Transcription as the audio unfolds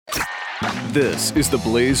This is the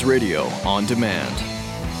Blaze Radio on demand.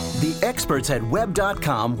 The experts at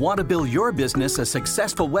Web.com want to build your business a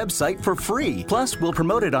successful website for free. Plus, we'll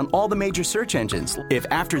promote it on all the major search engines. If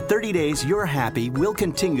after 30 days you're happy, we'll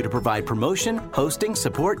continue to provide promotion, hosting,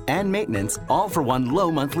 support, and maintenance, all for one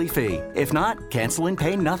low monthly fee. If not, cancel and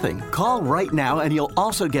pay nothing. Call right now and you'll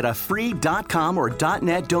also get a free .com or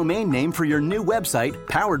 .net domain name for your new website,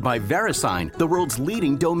 powered by VeriSign, the world's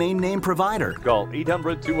leading domain name provider. Call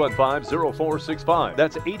 800-215-0465.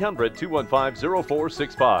 That's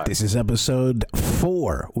 800-215-0465. This is episode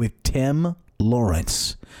 4 with Tim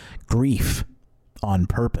Lawrence. Grief on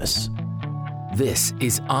Purpose. This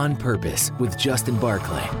is On Purpose with Justin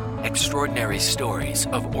Barclay. Extraordinary stories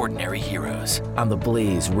of ordinary heroes on the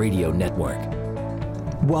Blaze Radio Network.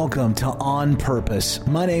 Welcome to On Purpose.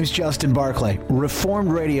 My name's Justin Barclay,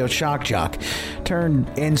 Reformed Radio shock jock turned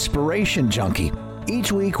inspiration junkie.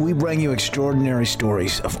 Each week, we bring you extraordinary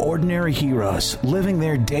stories of ordinary heroes living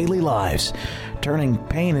their daily lives, turning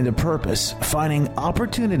pain into purpose, finding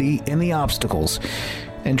opportunity in the obstacles,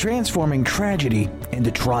 and transforming tragedy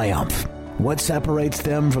into triumph. What separates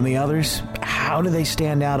them from the others? How do they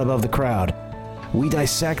stand out above the crowd? We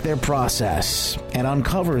dissect their process and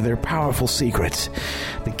uncover their powerful secrets,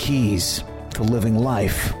 the keys to living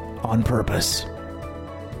life on purpose.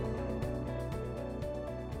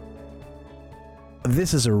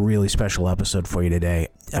 This is a really special episode for you today.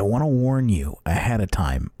 I want to warn you ahead of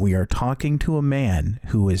time. We are talking to a man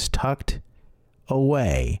who is tucked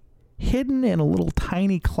away, hidden in a little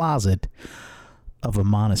tiny closet of a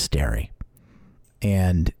monastery.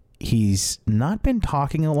 And he's not been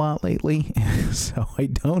talking a lot lately, so I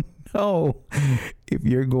don't know if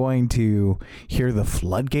you're going to hear the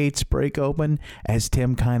floodgates break open as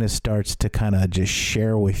Tim kind of starts to just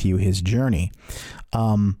share with you his journey.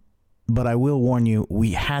 But I will warn you,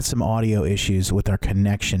 we had some audio issues with our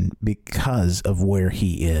connection because of where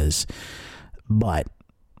he is. But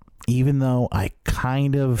even though I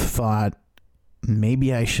kind of thought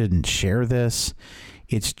maybe I shouldn't share this,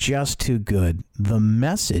 it's just too good. The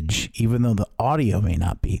message, even though the audio may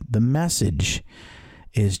not be, the message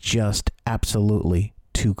is just absolutely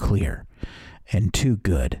too clear and too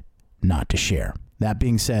good not to share. That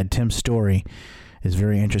being said, Tim's story is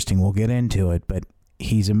very interesting. We'll get into it, but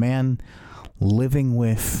he's a man living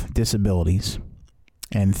with disabilities,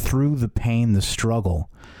 and through the pain, the struggle,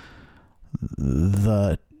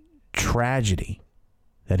 the tragedy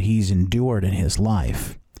that he's endured in his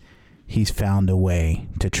life, he's found a way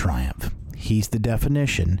to triumph. He's the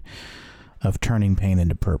definition of turning pain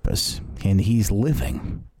into purpose, and he's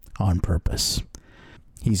living on purpose.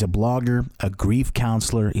 He's a blogger, a grief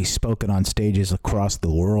counselor. He's spoken on stages across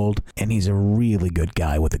the world, and he's a really good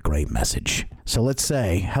guy with a great message. So let's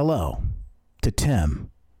say hello to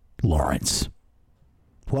Tim Lawrence.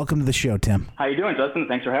 Welcome to the show, Tim. How you doing, Justin?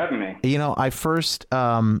 Thanks for having me. You know, I first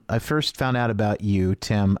found out about you,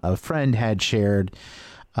 Tim. A friend had shared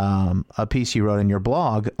a piece you wrote in your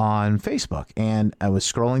blog on Facebook, and I was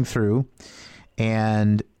scrolling through,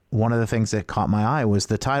 and one of the things that caught my eye was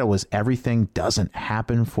the title was "Everything Doesn't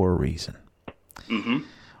Happen for a Reason,"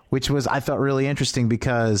 which was, I thought, really interesting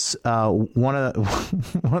because one of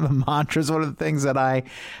the mantras, one of the things that I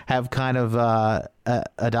have kind of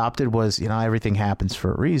adopted was, everything happens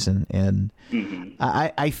for a reason. And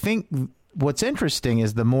I think what's interesting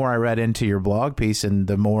is the more I read into your blog piece and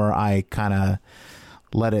the more I kind of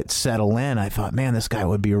let it settle in, I thought, man, this guy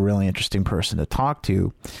would be a really interesting person to talk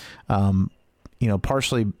to.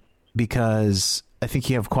 Partially because I think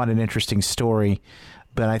you have quite an interesting story,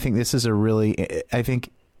 but I think this is I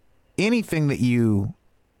think anything that you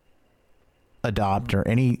adopt or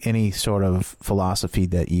any sort of philosophy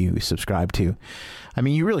that you subscribe to, I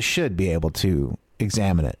mean, you really should be able to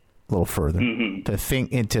examine it a little further, to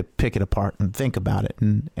think and to pick it apart and think about it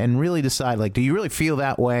and really decide, like, do you really feel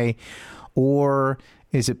that way? Or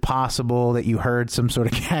is it possible that you heard some sort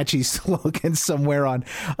of catchy slogan somewhere on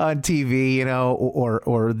TV,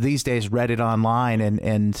 or these days read it online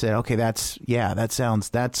and said, okay, that's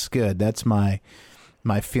good. That's my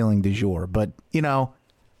feeling du jour. But,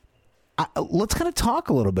 let's kind of talk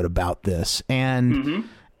a little bit about this and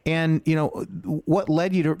what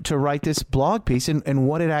led you to write this blog piece and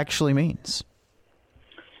what it actually means.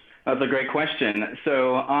 That's a great question.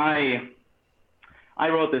 So I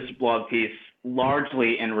wrote this blog piece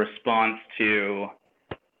largely in response to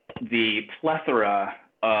the plethora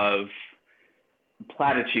of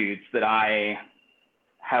platitudes that I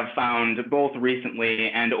have found both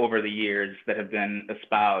recently and over the years that have been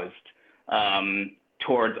espoused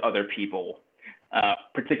towards other people,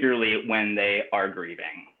 particularly when they are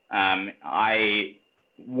grieving. I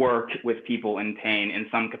work with people in pain in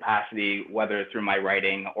some capacity, whether through my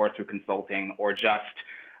writing or through consulting or just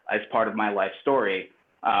as part of my life story.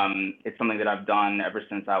 It's something that I've done ever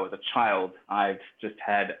since I was a child. I've just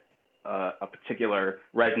had a particular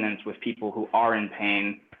resonance with people who are in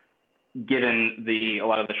pain, given a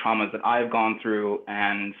lot of the traumas that I've gone through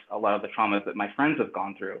and a lot of the traumas that my friends have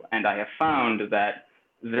gone through. And I have found that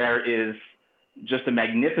there is just a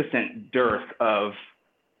magnificent dearth of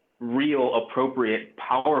real, appropriate,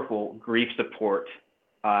 powerful grief support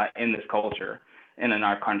in this culture and in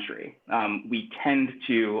our country. We tend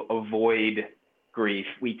to avoid grief.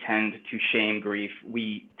 We tend to shame grief.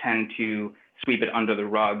 We tend to sweep it under the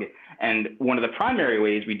rug. And one of the primary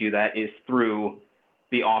ways we do that is through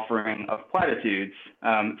the offering of platitudes,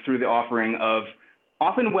 through the offering of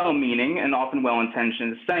often well-meaning and often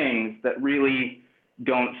well-intentioned sayings that really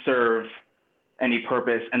don't serve any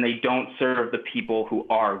purpose, and they don't serve the people who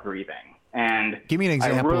are grieving. And give me an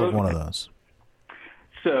example of one of those.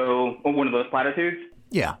 So one of those platitudes?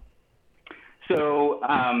 Yeah. So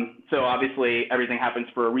obviously everything happens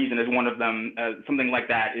for a reason is one of them. Something like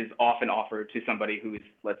that is often offered to somebody who's,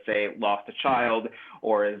 let's say, lost a child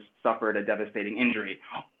or has suffered a devastating injury.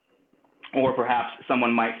 Or perhaps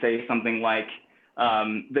someone might say something like,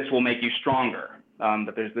 this will make you stronger.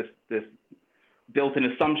 That there's this built-in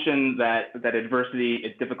assumption that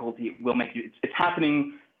adversity, difficulty will make you, it's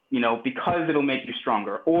happening, because it'll make you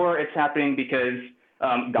stronger, or it's happening because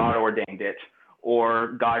God ordained it,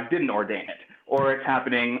 or God didn't ordain it, or it's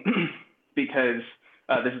happening because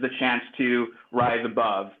this is the chance to rise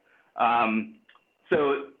above.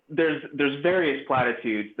 So there's various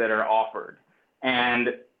platitudes that are offered,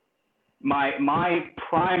 and my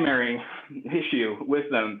primary issue with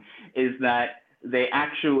them is that they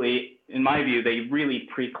actually, in my view, they really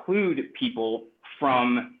preclude people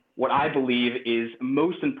from what I believe is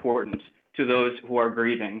most important to those who are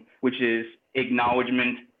grieving, which is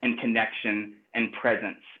acknowledgement and connection and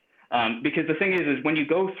presence. Because the thing is when you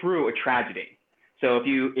go through a tragedy, so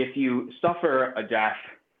if you suffer a death,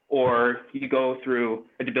 or you go through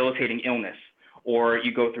a debilitating illness, or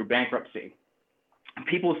you go through bankruptcy,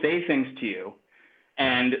 people say things to you,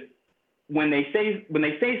 and when they say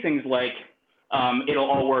things like, it'll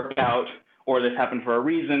all work out, or this happened for a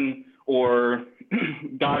reason, or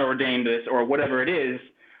God ordained this, or whatever it is,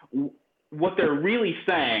 what they're really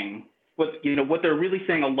saying, what they're really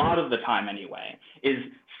saying a lot of the time anyway, is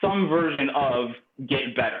some version of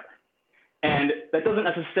get better. And that doesn't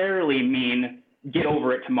necessarily mean get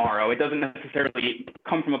over it tomorrow. It doesn't necessarily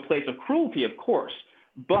come from a place of cruelty, of course,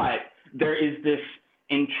 but there is this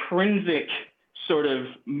intrinsic sort of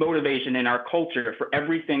motivation in our culture for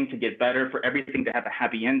everything to get better, for everything to have a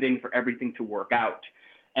happy ending, for everything to work out.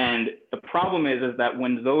 And the problem is that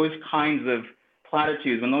when those kinds of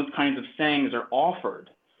platitudes, when those kinds of sayings are offered,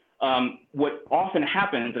 what often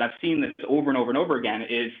happens, and I've seen this over and over and over again,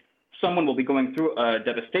 is someone will be going through a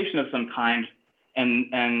devastation of some kind,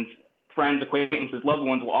 and friends, acquaintances, loved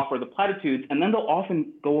ones will offer the platitudes, and then they'll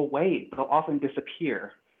often go away. They'll often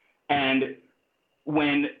disappear. And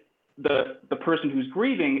when the person who's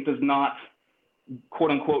grieving does not,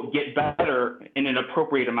 quote unquote, get better in an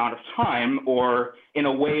appropriate amount of time or in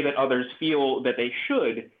a way that others feel that they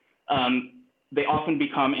should, they often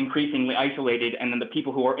become increasingly isolated, and then the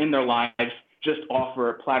people who are in their lives just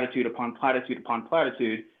offer platitude upon platitude upon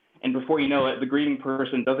platitude. And before you know it, the grieving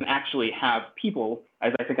person doesn't actually have people.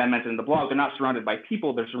 As I think I mentioned in the blog, they're not surrounded by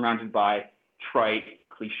people, they're surrounded by trite,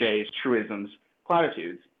 cliches, truisms,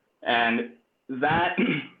 platitudes. And that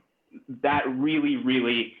really,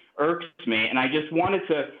 really irks me. And I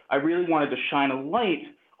really wanted to shine a light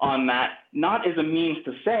on that, not as a means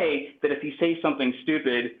to say that if you say something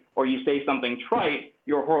stupid or you say something trite,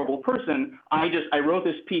 you're a horrible person. I wrote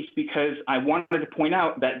this piece because I wanted to point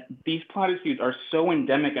out that these platitudes are so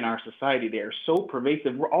endemic in our society. They are so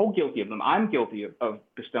pervasive. We're all guilty of them. I'm guilty of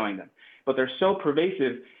bestowing them. But they're so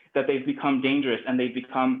pervasive that they've become dangerous, and they've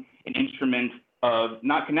become an instrument of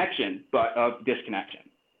not connection, but of disconnection.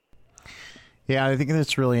 Yeah, I think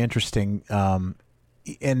that's really interesting.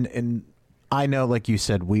 And I know, like you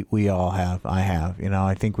said, we all have. I have.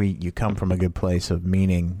 I think you come from a good place of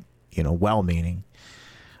meaning, well-meaning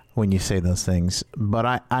when you say those things.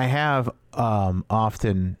 But I have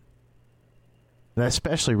often,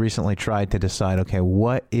 especially recently, tried to decide, okay,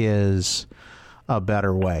 what is a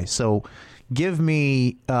better way? So give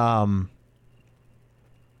me a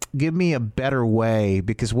better way,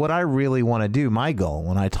 because what I really want to do, my goal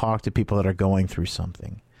when I talk to people that are going through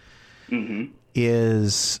something,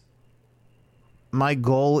 is my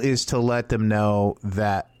goal is to let them know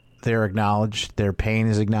that they're acknowledged, their pain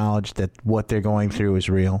is acknowledged, that what they're going through is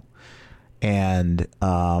real, and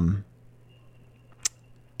and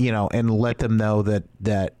let them know that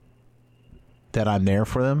I'm there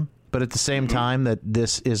for them, but at the same time that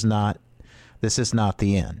this is not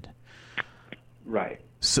the end. Right.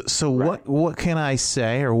 So right. What can I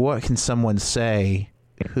say, or what can someone say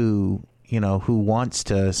who wants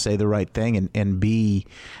to say the right thing and be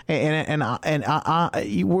we're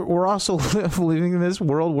also living in this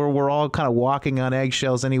world where we're all kind of walking on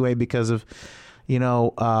eggshells anyway because of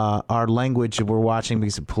our language we're watching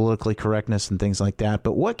because of politically correctness and things like that.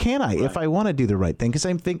 But what can I, if I want to do the right thing? Because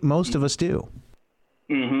I think most of us do.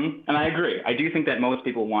 Mm-hmm. And I agree. I do think that most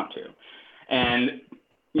people want to. And,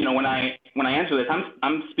 when I answer this,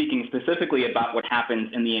 I'm speaking specifically about what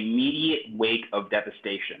happens in the immediate wake of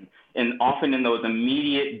devastation, and often in those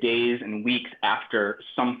immediate days and weeks after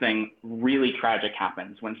something really tragic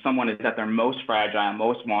happens, when someone is at their most fragile,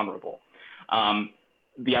 most vulnerable.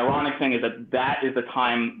 The ironic thing is that is the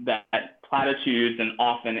time that platitudes and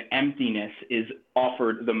often emptiness is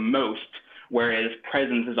offered the most, whereas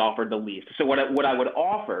presence is offered the least. So what I would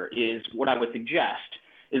offer is, what I would suggest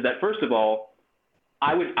is that, first of all,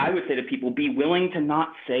 I would say to people, be willing to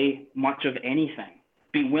not say much of anything.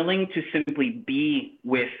 Be willing to simply be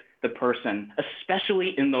with the person,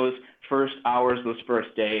 especially in those first hours, those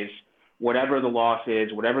first days, whatever the loss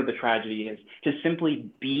is, whatever the tragedy is, to simply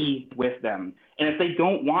be with them. And if they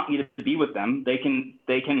don't want you to be with them, they can,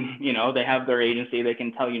 they have their agency, they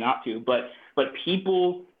can tell you not to. But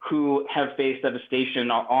people who have faced devastation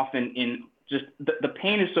are often in just, the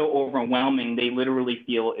pain is so overwhelming, they literally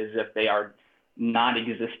feel as if they are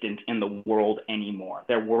non-existent in the world anymore.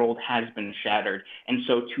 Their world has been shattered. And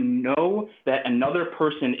so to know that another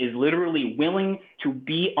person is literally willing to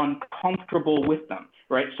be uncomfortable with them,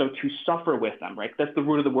 right? So to suffer with them, right? That's the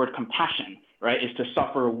root of the word compassion, right? Is to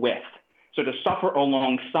suffer with. So to suffer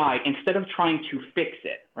alongside instead of trying to fix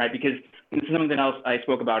it, right? Because this is something else I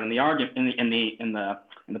spoke about in the argument in the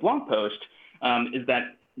blog post, is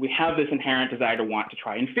that we have this inherent desire to want to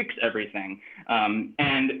try and fix everything,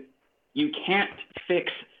 and you can't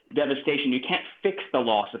fix devastation. You can't fix the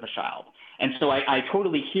loss of a child. And so I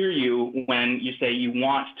totally hear you when you say you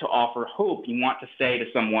want to offer hope. You want to say to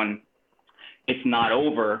someone, it's not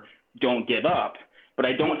over, don't give up. But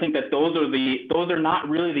I don't think that those are not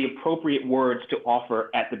really the appropriate words to offer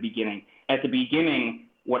at the beginning. At the beginning,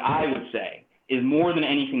 what I would say is, more than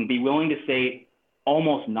anything, be willing to say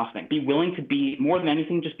almost nothing. Be willing to be, more than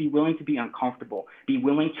anything, just be willing to be uncomfortable. Be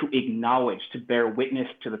willing to acknowledge, to bear witness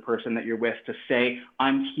to the person that you're with, to say,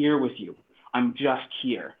 I'm here with you. I'm just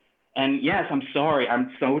here. And yes, I'm sorry.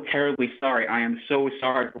 I'm so terribly sorry. I am so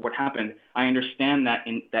sorry for what happened. I understand that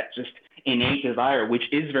that just innate desire, which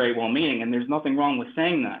is very well-meaning, and there's nothing wrong with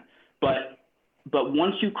saying that. But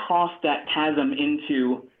once you cross that chasm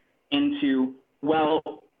into well,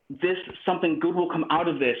 something good will come out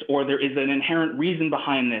of this, or there is an inherent reason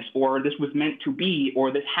behind this, or this was meant to be,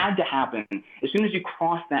 or this had to happen. As soon as you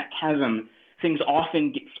cross that chasm, things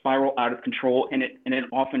often spiral out of control, and it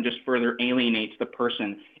often just further alienates the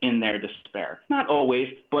person in their despair. Not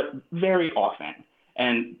always, but very often.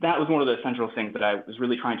 And that was one of the central things that I was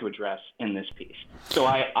really trying to address in this piece. So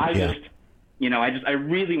I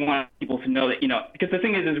really want people to know that, because the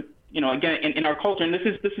thing is again, in our culture, and this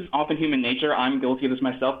is often human nature. I'm guilty of this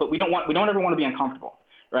myself, but we don't ever want to be uncomfortable,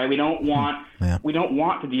 right? We don't want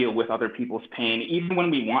to deal with other people's pain, even when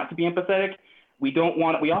we want to be empathetic. We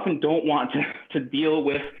often don't want to deal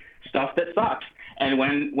with stuff that sucks. And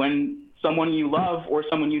when someone you love or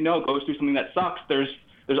someone goes through something that sucks, there's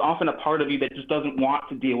often a part of you that just doesn't want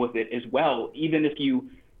to deal with it as well, even if you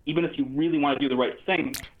really want to do the right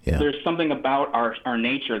thing. Yeah. There's something about our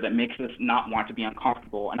nature that makes us not want to be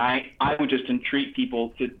uncomfortable. And I would just entreat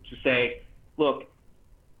people to say, look,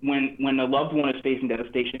 when a loved one is facing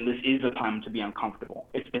devastation, this is a time to be uncomfortable.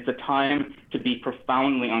 It's a time to be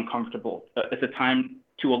profoundly uncomfortable. It's a time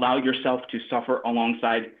to allow yourself to suffer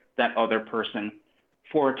alongside that other person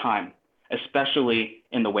for a time, especially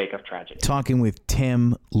in the wake of tragedy. Talking with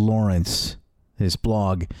Tim Lawrence, his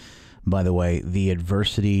blog, by the way, The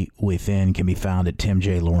Adversity Within, can be found at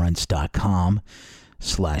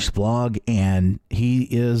timjlawrence.com/blog. And he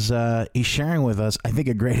is he's sharing with us, I think,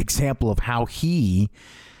 a great example of how he,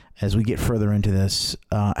 as we get further into this,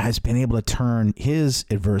 has been able to turn his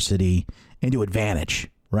adversity into advantage,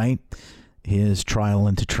 right? His trial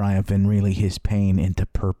into triumph, and really his pain into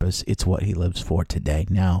purpose. It's what he lives for today.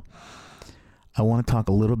 Now, I want to talk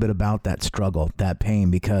a little bit about that struggle, that pain,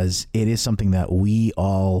 because it is something that we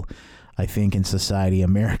all, I think, in society,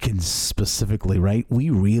 Americans specifically, right? We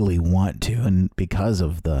really want to, and because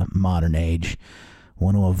of the modern age,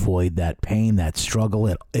 want to avoid that pain, that struggle,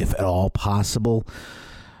 if at all possible.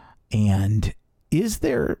 And is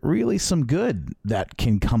there really some good that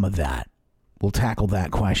can come of that? We'll tackle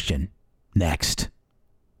that question next.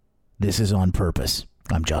 This is On Purpose.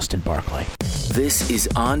 I'm Justin Barclay. This is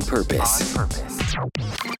On Purpose.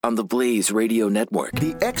 On the Blaze Radio Network.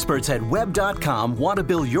 The experts at Web.com want to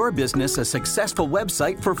build your business a successful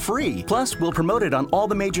website for free. Plus, we'll promote it on all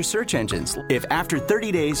the major search engines. If after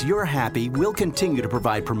 30 days you're happy, we'll continue to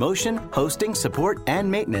provide promotion, hosting, support,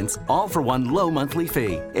 and maintenance, all for one low monthly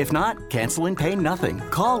fee. If not, cancel and pay nothing.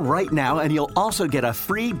 Call right now and you'll also get a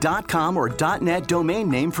free .com or .net domain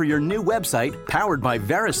name for your new website, powered by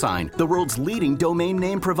VeriSign, the world's leading domain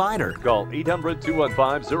name provider. Call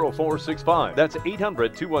 800-215-0465. That's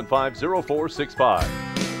 800-215-0465.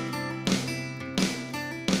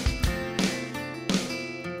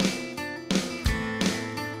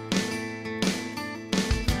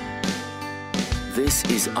 This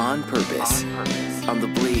is On Purpose on the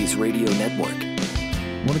Blaze Radio Network.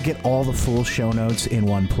 Want to get all the full show notes in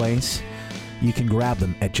one place? You can grab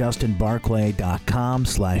them at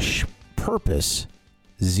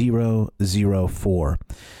justinbarclay.com/purpose004.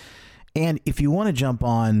 And if you want to jump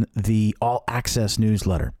on the All Access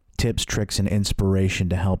newsletter, tips, tricks, and inspiration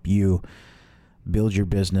to help you build your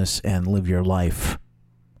business and live your life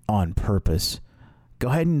on purpose, go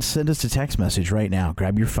ahead and send us a text message right now.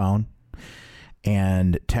 Grab your phone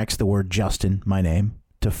and text the word Justin, my name,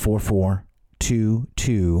 to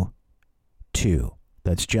 44222.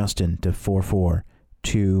 That's Justin to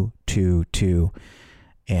 44222.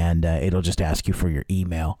 And it'll just ask you for your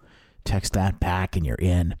email. Text that back and you're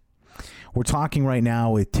in. We're talking right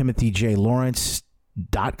now with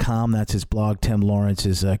TimothyJLawrence.com. That's his blog. Tim Lawrence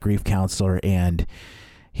is a grief counselor, and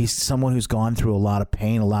he's someone who's gone through a lot of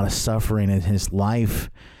pain, a lot of suffering in his life.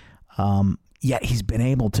 Yet he's been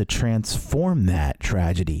able to transform that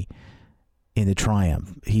tragedy into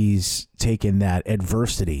triumph. He's taken that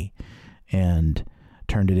adversity and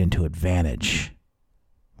turned it into advantage.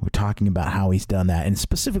 We're talking about how he's done that, and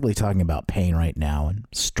specifically talking about pain right now and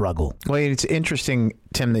struggle. Well, it's interesting,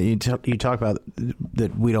 Tim, that you talk about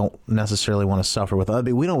that we don't necessarily want to suffer with other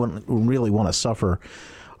people. We don't really want to suffer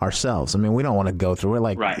ourselves. I mean, we don't want to go through it.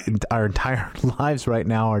 Like, right. Our entire lives right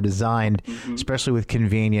now are designed, especially with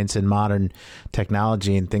convenience and modern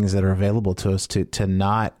technology and things that are available to us, to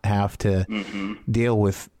not have to deal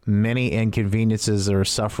with many inconveniences or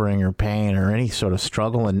suffering or pain or any sort of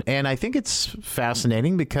struggle. And I think it's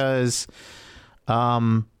fascinating because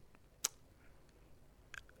I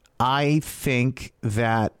think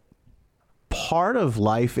that part of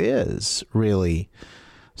life is really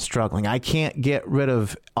struggling. I can't get rid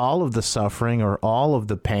of all of the suffering or all of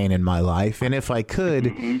the pain in my life. And if I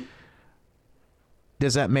could,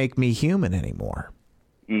 does that make me human anymore?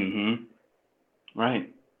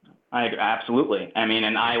 Right. Absolutely. I mean,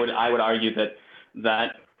 and I would argue that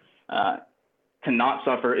to not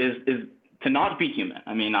suffer is to not be human.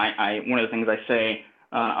 I mean, I one of the things I say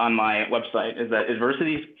on my website is that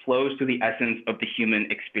adversity flows through the essence of the human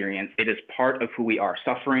experience. It is part of who we are.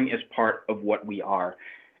 Suffering is part of what we are.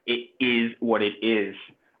 It is what it is.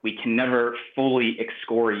 We can never fully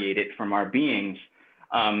excoriate it from our beings.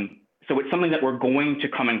 So it's something that we're going to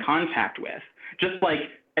come in contact with. Just like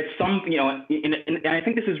at some, and I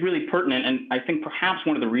think this is really pertinent, and I think perhaps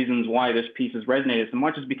one of the reasons why this piece has resonated so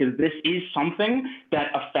much is because this is something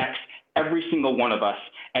that affects every single one of us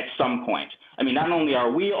at some point. I mean, not only are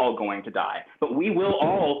we all going to die, but we will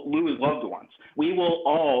all lose loved ones. We will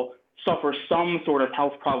all suffer some sort of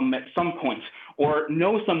health problem at some point, or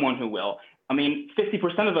know someone who will. I mean,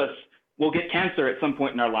 50% of us will get cancer at some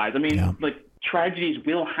point in our lives. I mean, like, tragedies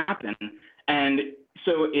will happen. And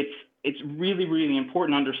so it's really, really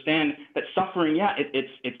important to understand that suffering,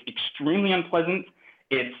 it's extremely unpleasant.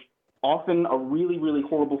 It's often a really, really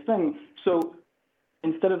horrible thing. So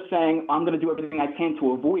instead of saying, I'm going to do everything I can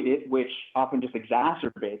to avoid it, which often just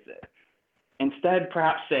exacerbates it, instead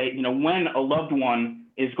perhaps say, when a loved one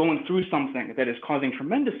is going through something that is causing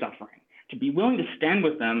tremendous suffering, to be willing to stand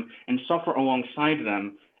with them and suffer alongside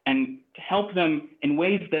them and to help them in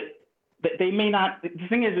ways that they may not. The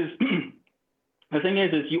thing is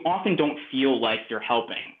you often don't feel like you're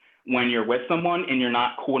helping when you're with someone and you're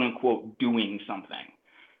not, quote unquote, doing something,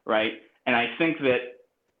 right? And I think that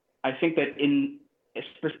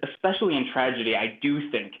especially in tragedy, I do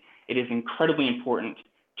think it is incredibly important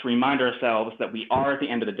to remind ourselves that we are, at the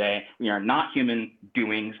end of the day, we are not human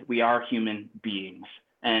doings, we are human beings.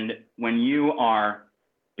 And when you are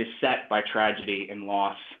beset by tragedy and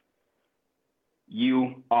loss,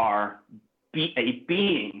 you are a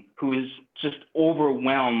being who is just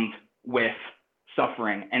overwhelmed with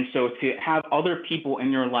suffering. And so to have other people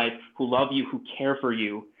in your life who love you, who care for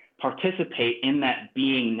you, participate in that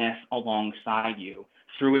beingness alongside you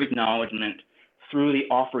through acknowledgement, through the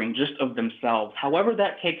offering just of themselves, however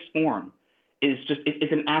that takes form, is just,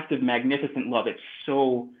 it's an act of magnificent love. It's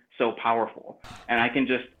so, so powerful. And I can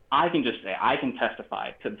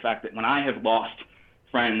testify to the fact that when I have lost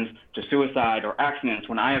friends to suicide or accidents,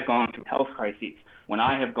 when I have gone through health crises, when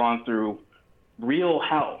I have gone through real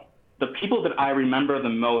hell, the people that I remember the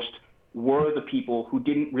most were the people who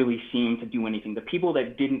didn't really seem to do anything, the people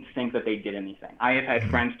that didn't think that they did anything. I have had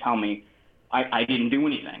friends tell me I didn't do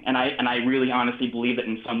anything. And I really honestly believe that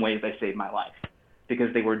in some ways they saved my life,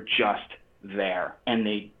 because they were just there and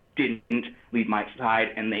they didn't leave my side,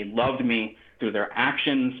 and they loved me through their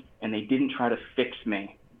actions, and they didn't try to fix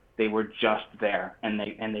me. They were just there, and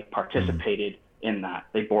they participated in that.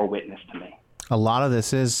 They bore witness to me. A lot of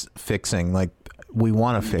this is fixing. Like, we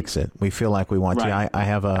want to fix it. We feel like we want to. I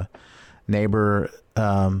have a neighbor.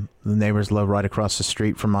 The neighbors live right across the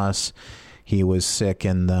street from us. He was sick,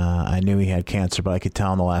 and I knew he had cancer, but I could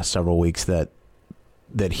tell in the last several weeks that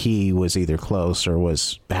he was either close or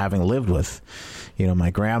was having lived with,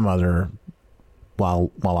 my grandmother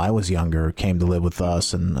while I was younger, came to live with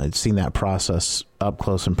us, and I'd seen that process up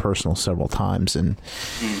close and personal several times, and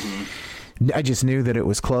I just knew that it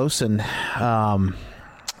was close. And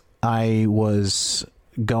I was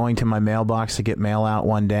going to my mailbox to get mail out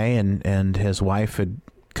one day, and his wife had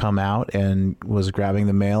come out and was grabbing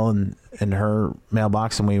the mail in her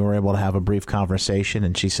mailbox, and we were able to have a brief conversation.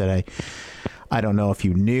 And she said, I don't know if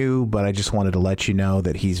you knew, but I just wanted to let you know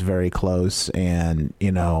that he's very close, and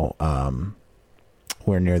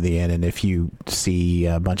we're near the end, and if you see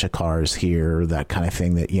a bunch of cars here, that kind of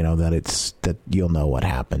thing, that that you'll know what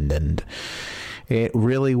happened. And it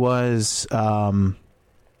really was it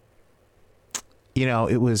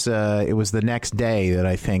was the next day that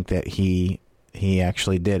I think that he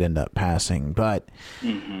actually did end up passing. But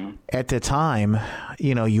at the time,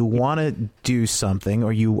 you want to do something,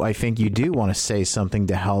 or I think you do want to say something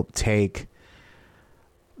to help take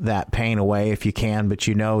that pain away if you can, but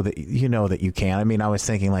you know that you can. I mean, I was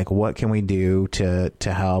thinking, like, what can we do to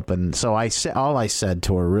help? And so all I said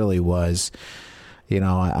to her really was,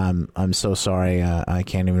 I'm so sorry. I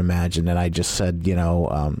can't even imagine. And I just said,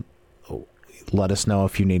 let us know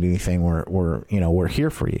if you need anything. We're here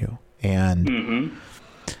for you. And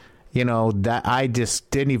that I just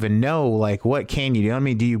didn't even know, like, what can you do? I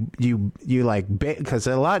mean, do you like, because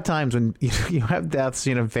a lot of times when you have deaths,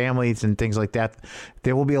 families and things like that,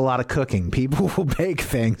 there will be a lot of cooking. People will bake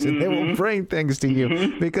things, and they will bring things to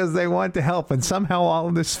you because they want to help. And somehow all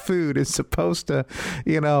of this food is supposed to,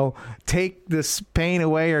 take this pain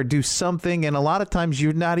away or do something. And a lot of times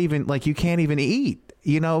you're not even, like, you can't even eat,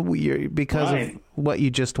 because of what you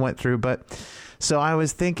just went through. But so I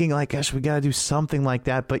was thinking, like, gosh, we got to do something like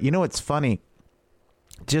that. But it's funny.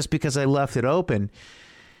 Just because I left it open,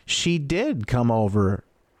 she did come over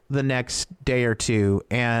the next day or two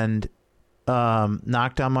and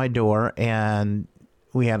knocked on my door, and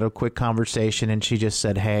we had a quick conversation. And she just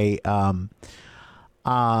said, "Hey, our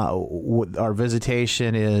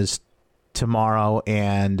visitation is tomorrow,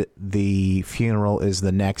 and the funeral is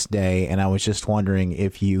the next day. And I was just wondering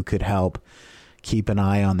if you could help keep an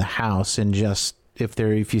eye on the house, and just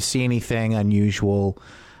if you see anything unusual,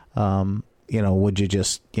 would you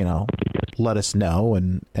just let us know,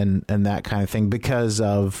 and that kind of thing, because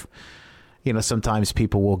of sometimes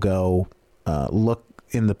people will go look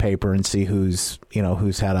in the paper and see who's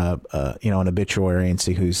had an obituary, and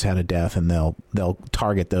see who's had a death, and they'll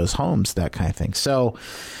target those homes, that kind of thing." So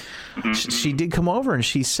she did come over, and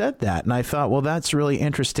she said that, and I thought, well, that's really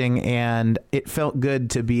interesting, and it felt good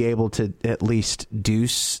to be able to at least do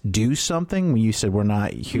something. You said we're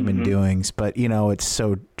not human doings, but it's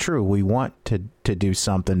so true. We want to do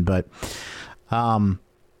something, but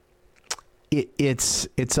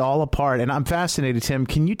it's all a part. And I'm fascinated, Tim.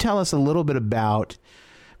 Can you tell us a little bit about,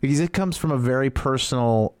 because it comes from a very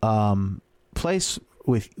personal place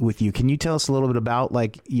with you. Can you tell us a little bit about,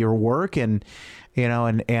 like, your work and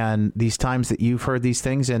and these times that you've heard these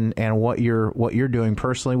things, and what you're doing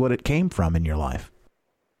personally, what it came from in your life?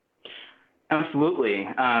 Absolutely.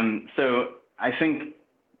 So I think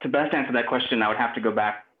to best answer that question, I would have to go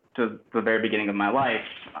back to the very beginning of my life.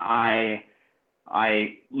 I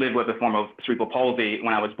lived with a form of cerebral palsy.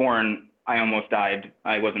 When I was born, I almost died.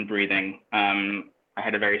 I wasn't breathing. I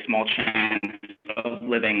had a very small chance of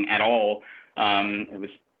living at all.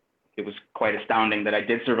 It was quite astounding that I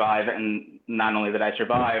did survive, and not only that I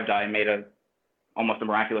survived, I made almost a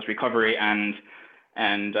miraculous recovery, and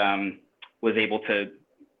was able to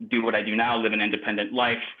do what I do now, live an independent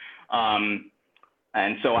life.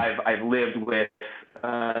 And so I've lived with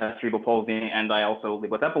cerebral palsy, and I also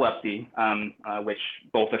live with epilepsy, which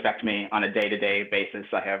both affect me on a day-to-day basis.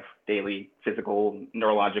 I have daily physical,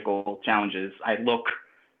 neurological challenges. I look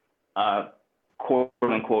quote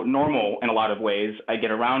unquote normal in a lot of ways. I get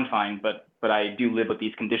around fine, but I do live with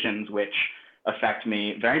these conditions which affect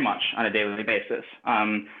me very much on a daily basis.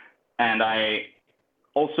 And I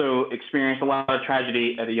also experienced a lot of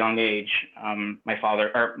tragedy at a young age. My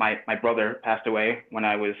brother passed away when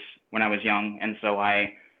I was young, and so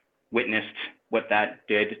I witnessed what that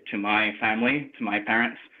did to my family, to my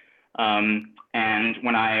parents. And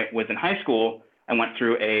when I was in high school, I went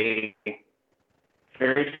through a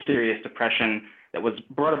very serious depression that was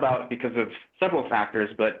brought about because of several factors,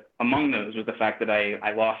 but among those was the fact that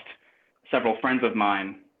I lost several friends of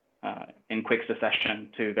mine in quick succession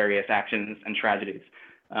to various actions and tragedies.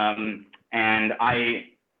 And I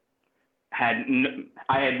had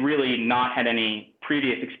really not had any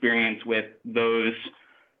previous experience with those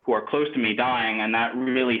who are close to me dying, and that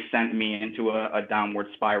really sent me into a downward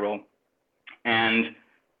spiral. And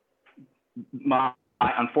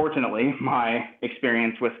unfortunately, my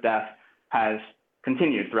experience with death has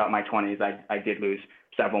continued throughout my 20s. I did lose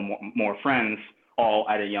several more friends, all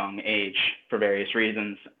at a young age for various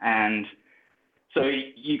reasons. And so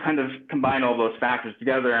you kind of combine all those factors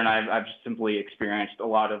together, and I've simply experienced a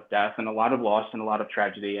lot of death and a lot of loss and a lot of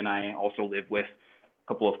tragedy. And I also live with a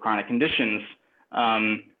couple of chronic conditions.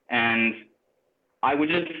 And I would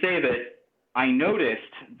just say that I noticed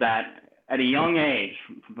that at a young age,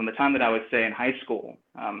 from the time that I was, say, in high school,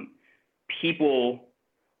 people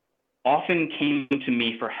often came to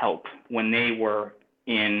me for help when they were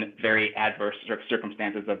in very adverse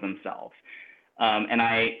circumstances of themselves. And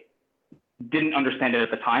I didn't understand it at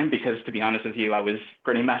the time because, to be honest with you, I was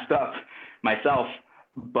pretty messed up myself.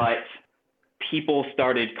 But people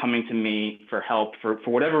started coming to me for help for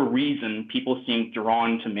whatever reason. People seemed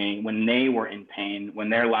drawn to me when they were in pain, when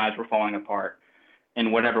their lives were falling apart,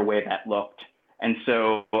 in whatever way that looked. And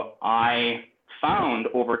so I found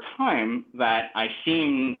over time that I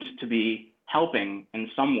seemed to be helping in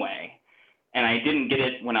some way. And I didn't get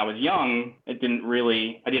it when I was young. I didn't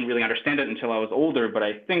really understand it until I was older. But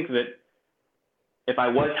I think that if I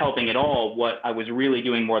was helping at all, what I was really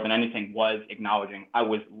doing more than anything was acknowledging. I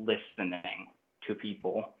was listening to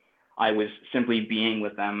people. I was simply being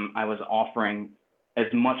with them. I was offering as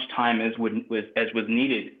much time as was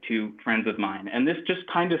needed to friends of mine. And this just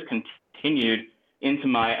kind of continued into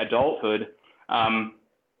my adulthood. And,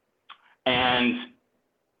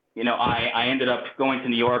 you know, I ended up going to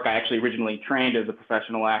New York. I actually originally trained as a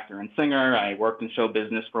professional actor and singer. I worked in show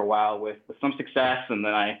business for a while with some success, and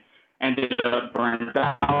then I ended up burned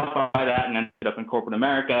out by that and ended up in corporate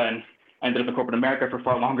America, and ended up in corporate America for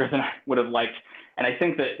far longer than I would have liked. And I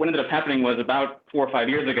think that what ended up happening was about 4 or 5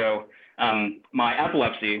 years ago, my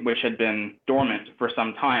epilepsy, which had been dormant for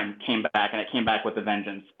some time, came back, and it came back with a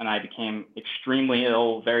vengeance. And I became extremely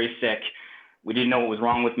ill, very sick. We didn't know what was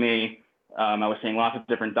wrong with me. I was seeing lots of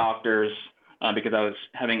different doctors because I was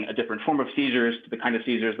having a different form of seizures to the kind of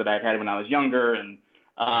seizures that I had when I was younger. And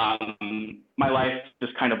my life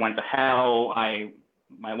just kind of went to hell.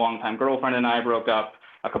 My longtime girlfriend and I broke up.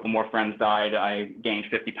 A couple more friends died. I gained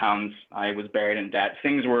 50 pounds. I was buried in debt.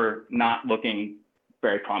 Things were not looking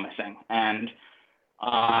very promising. And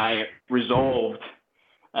I resolved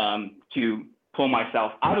to pull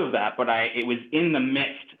myself out of that. But it was in the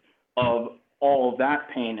midst of all that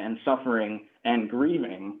pain and suffering and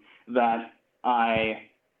grieving that I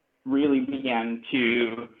really began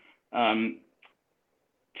to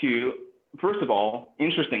first of all,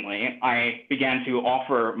 interestingly, I began to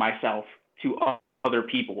offer myself to other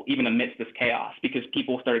people, even amidst this chaos, because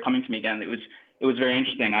people started coming to me again. It was very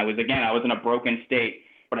interesting. I was in a broken state,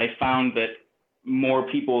 but I found that more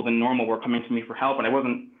people than normal were coming to me for help, and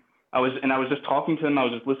I was just talking to them. I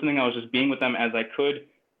was just listening. I was just being with them as I could.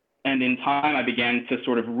 And in time, I began to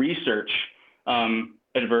sort of research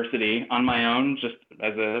adversity on my own, just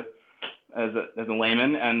as a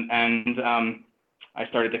layman, and I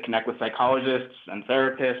started to connect with psychologists and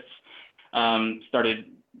therapists. Started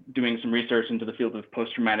doing some research into the field of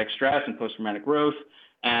post-traumatic stress and post-traumatic growth,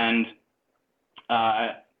 and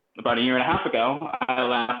about a year and a half ago, I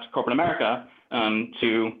left corporate America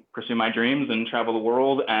to pursue my dreams and travel the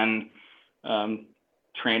world and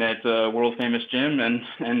train at a world-famous gym and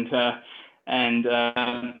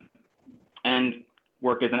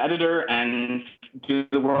work as an editor and do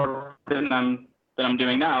the work that I'm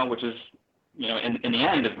doing now, which is, you know, in the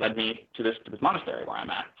end, has led me to this monastery where I'm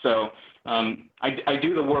at. So I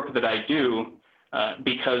do the work that I do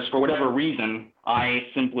because for whatever reason, I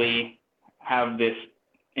simply have this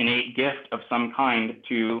innate gift of some kind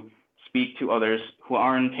to speak to others who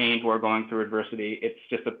are in pain, who are going through adversity.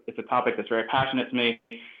 It's a topic that's very passionate to me.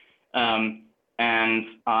 And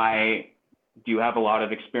I do have a lot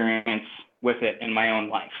of experience with it in my own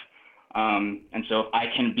life. And so if I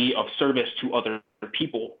can be of service to other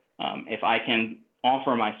people, if I can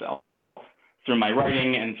offer myself through my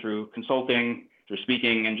writing and through consulting, through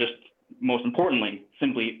speaking, and just most importantly,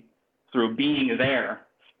 simply through being there,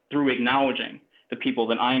 through acknowledging the people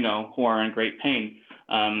that I know who are in great pain,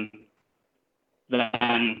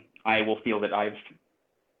 then I will feel that I've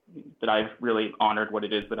really honored what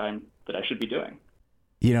it is that I should be doing.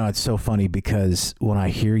 You know, it's so funny because when I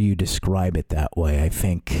hear you describe it that way, I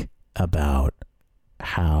think about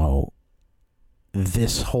how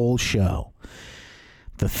this whole show,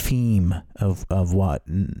 the theme of what,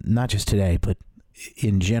 not just today, but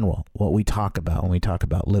in general, what we talk about when we talk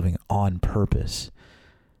about living on purpose,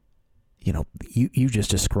 you know, you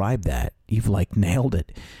just described that. You've like nailed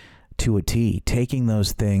it to a T, taking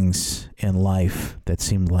those things in life that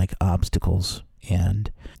seemed like obstacles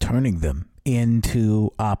and turning them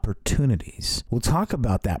into opportunities. We'll talk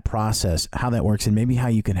about that process, how that works, and maybe how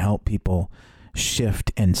you can help people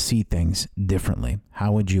shift and see things differently.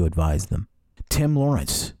 How would you advise them? Tim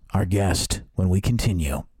Lawrence, our guest, when we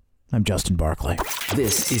continue. I'm Justin Barclay.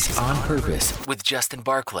 This is On Purpose with Justin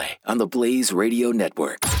Barclay on the Blaze Radio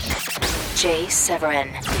Network. Jay Severin.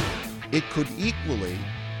 It could equally,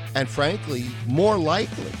 and frankly, more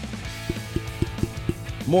likely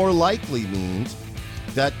means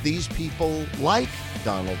that these people like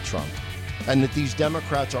Donald Trump and that these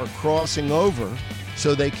Democrats are crossing over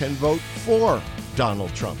so they can vote for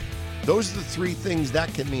Donald Trump. Those are the three things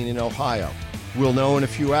that can mean in Ohio. We'll know in a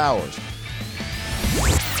few hours.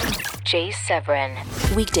 Jay Severin.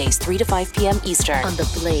 Weekdays 3 to 5 p.m. Eastern on the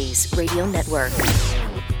Blaze Radio Network.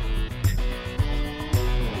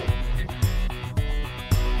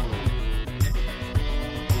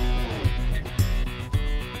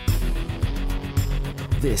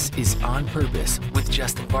 This is On Purpose with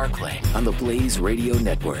Justin Barclay on the Blaze Radio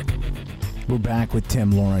Network. We're back with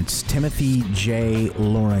Tim Lawrence.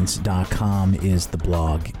 TimothyJLawrence.com is the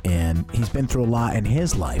blog, and he's been through a lot in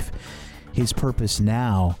his life. His purpose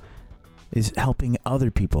now is helping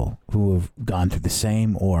other people who have gone through the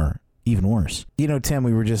same or even worse. You know, Tim,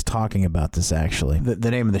 we were just talking about this, actually.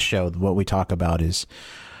 The name of the show, what we talk about is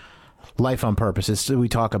Life on Purpose. We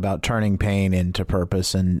talk about turning pain into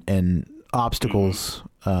purpose and obstacles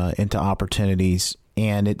into opportunities.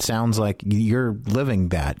 And it sounds like you're living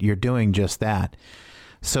that. You're doing just that.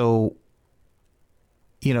 So,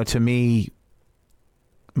 you know, to me,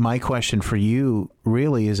 my question for you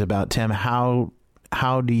really is about, Tim, how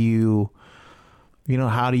do you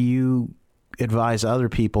advise other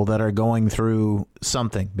people that are going through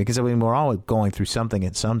something? Because, I mean, we're all going through something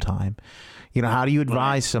at some time. You know, how do you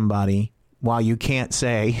advise somebody while you can't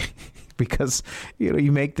say, because, you know,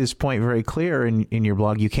 you make this point very clear in your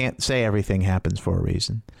blog, you can't say everything happens for a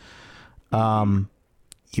reason. You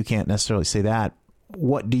can't necessarily say that.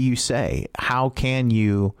 What do you say? How can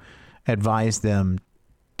you advise them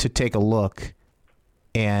to take a look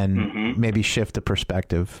and maybe shift the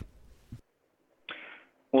perspective?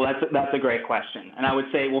 Well, that's a great question. And I would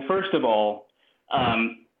say, well, first of all,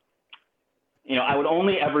 you know, I would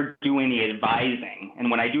only ever do any advising.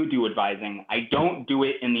 And when I do advising, I don't do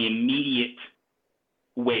it in the immediate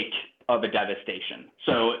wake of a devastation.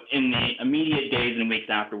 So in the immediate days and weeks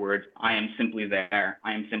afterwards, I am simply there.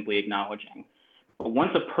 I am simply acknowledging. But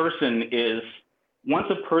once a person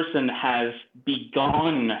has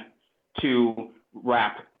begun to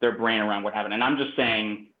wrap their brain around what happened, and I'm just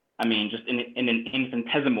saying, I mean, just in an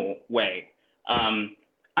infinitesimal way,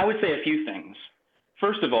 I would say a few things.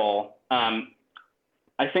 First of all,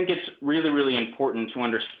 I think it's really, really important to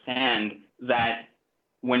understand that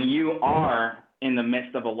when you are in the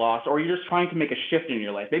midst of a loss, or you're just trying to make a shift in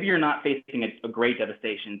your life, maybe you're not facing a great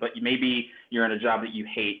devastation, but maybe you're in a job that you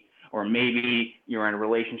hate, or maybe you're in a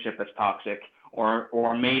relationship that's toxic, or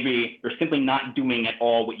maybe you're simply not doing at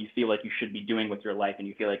all what you feel like you should be doing with your life, and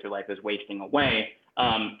you feel like your life is wasting away.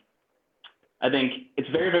 I think it's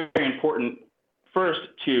very, very important first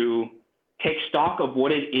to take stock of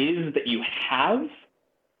what it is that you have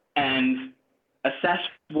and assess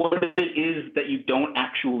what it is that you don't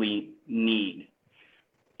actually need.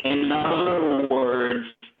 In other words,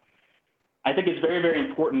 I think it's very, very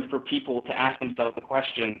important for people to ask themselves the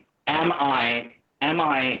question, am I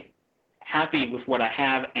happy with what I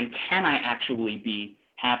have, and can I actually be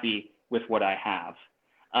happy with what I have?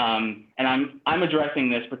 And I'm addressing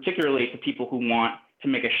this particularly to people who want to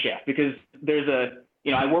make a shift, because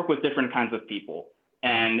I work with different kinds of people,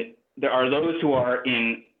 and there are those who are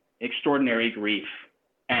in extraordinary grief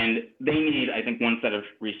And they need, I think, one set of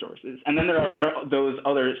resources. And then there are those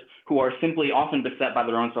others who are simply often beset by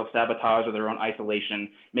their own self-sabotage or their own isolation.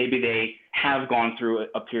 Maybe they have gone through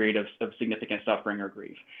a period of significant suffering or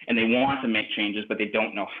grief, and they want to make changes, but they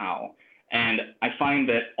don't know how. And I find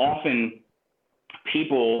that often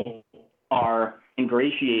people are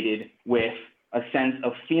ingratiated with a sense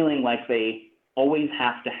of feeling like they always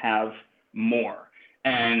have to have more.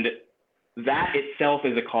 And that itself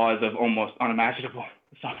is a cause of almost unimaginable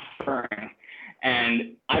suffering.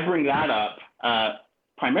 And I bring that up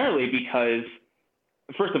primarily because,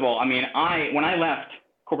 first of all, I mean, when I left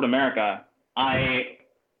corporate America,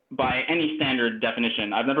 by any standard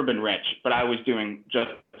definition, I've never been rich, but I was doing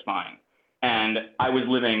just fine. And I was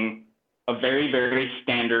living a very, very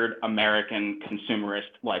standard American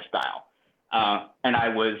consumerist lifestyle. And I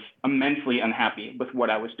was immensely unhappy with what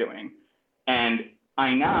I was doing. And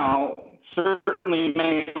I now certainly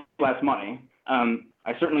make less money.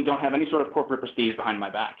 I certainly don't have any sort of corporate prestige behind my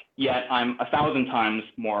back, yet I'm 1,000 times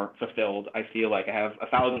more fulfilled. I feel like I have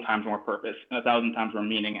 1,000 times more purpose and 1,000 times more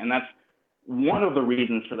meaning. And that's one of the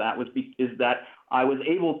reasons for that is that I was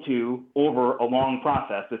able to, over a long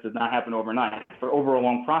process, this did not happen overnight, but over a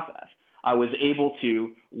long process, I was able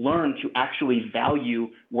to learn to actually value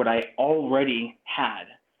what I already had,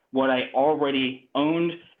 what I already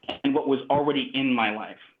owned, and what was already in my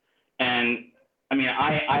life. And I mean,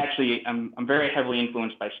 I'm very heavily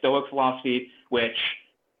influenced by Stoic philosophy, which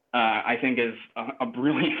I think is a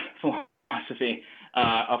brilliant philosophy,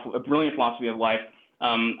 a brilliant philosophy of life.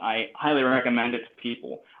 I highly recommend it to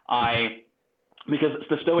people. Because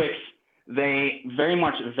the Stoics, they very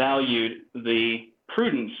much valued the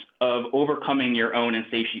prudence of overcoming your own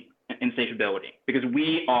insatiability, because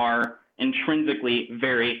we are intrinsically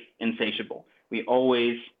very insatiable. We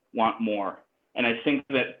always want more. And I think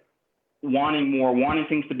that wanting more, wanting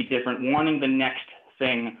things to be different, wanting the next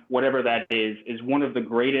thing, whatever that is one of the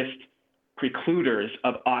greatest precluders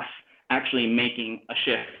of us actually making a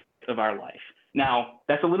shift of our life. Now,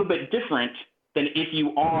 that's a little bit different than if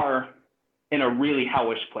you are in a really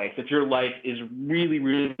hellish place. If your life is really,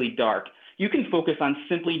 really dark, you can focus on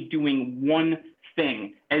simply doing one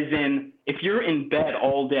thing. As in, if you're in bed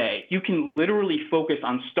all day, you can literally focus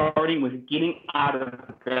on starting with getting out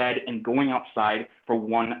of bed and going outside for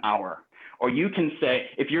 1 hour. Or you can say,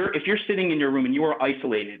 if you're sitting in your room and you are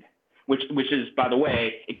isolated, which is, by the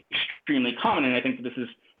way, extremely common, and I think that this is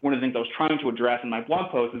one of the things I was trying to address in my blog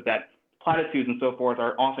post, is that platitudes and so forth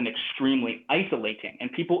are often extremely isolating,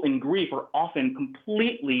 and people in grief are often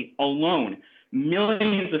completely alone.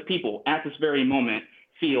 Millions of people at this very moment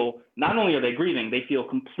feel, not only are they grieving, they feel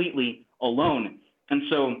completely alone. And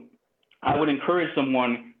so I would encourage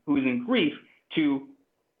someone who is in grief to,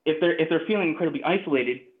 if they're feeling incredibly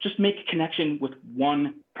isolated, just make a connection with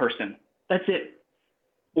one person. That's it.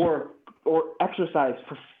 Or exercise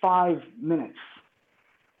for 5 minutes.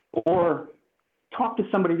 Or talk to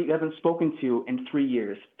somebody that you haven't spoken to in 3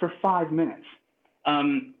 years for 5 minutes.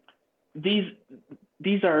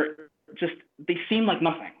 These are just, they seem like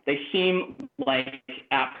nothing. They seem like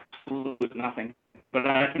absolute nothing. But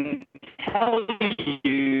I can tell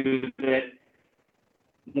you that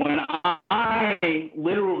when I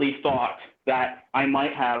literally thought that I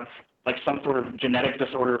might have like some sort of genetic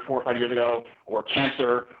disorder 4 or 5 years ago, or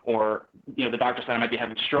cancer, or the doctor said I might be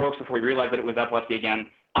having strokes before we realized that it was epilepsy again,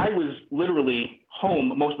 I was literally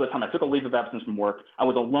home most of the time. I took a leave of absence from work. I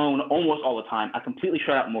was alone almost all the time. I completely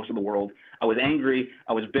shut out most of the world. I was angry.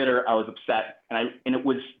 I was bitter. I was upset. And it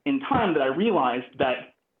was in time that I realized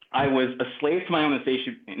that I was a slave to my own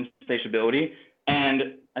insatiability.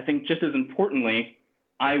 And I think just as importantly,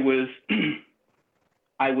 I was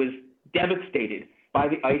devastated by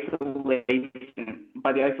the isolation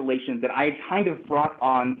that I had kind of brought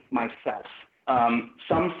on myself.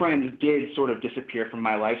 Some friends did sort of disappear from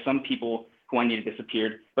my life. Some people who I needed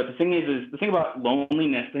disappeared. But the thing is the thing about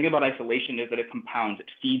loneliness, the thing about isolation is that it compounds, it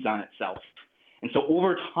feeds on itself. And so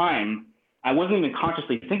over time, I wasn't even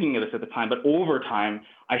consciously thinking of this at the time, but over time,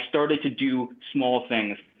 I started to do small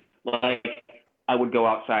things, like I would go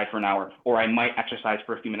outside for an hour, or I might exercise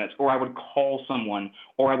for a few minutes, or I would call someone,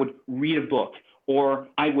 or I would read a book, or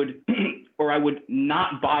I would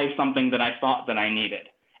not buy something that I thought that I needed.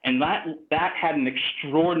 And that had an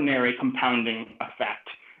extraordinary compounding effect.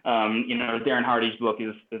 Darren Hardy's book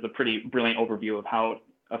is a pretty brilliant overview of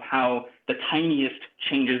how the tiniest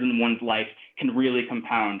changes in one's life can really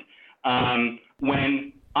compound.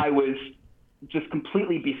 When I was just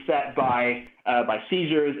completely beset by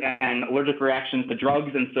seizures and allergic reactions to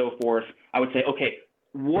drugs and so forth, I would say, okay,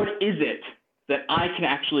 what is it that I can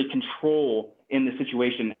actually control in this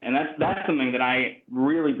situation? And that's something that I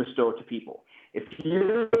really bestow to people. if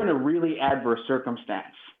you're in a really adverse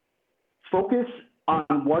circumstance, focus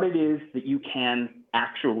on what it is that you can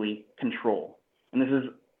actually control. And this is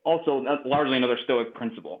also largely another Stoic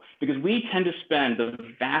principle, because we tend to spend the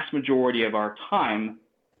vast majority of our time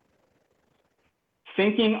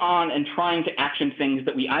thinking on and trying to action things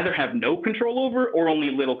that we either have no control over or only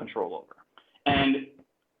little control over.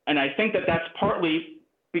 And I think that that's partly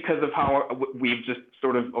because of how we've just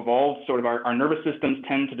sort of evolved. Sort of our nervous systems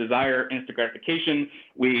tend to desire instant gratification.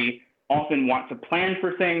 We often want to plan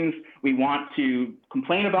for things. We want to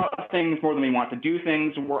complain about things more than we want to do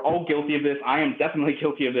things. We're all guilty of this. I am definitely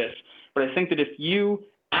guilty of this. But I think that if you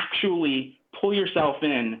actually pull yourself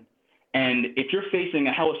in, and if you're facing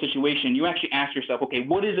a hellish situation, you actually ask yourself, okay,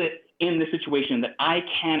 what is it in this situation that I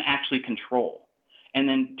can actually control? And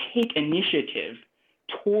then take initiative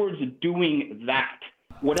towards doing that,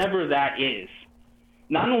 whatever that is.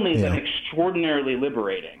 Not only is that extraordinarily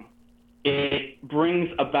liberating, it brings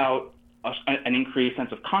about an increased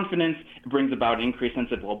sense of confidence. It brings about an increased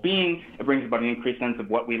sense of well-being. It brings about an increased sense of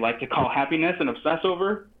what we like to call happiness and obsess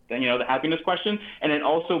over, the happiness question. And it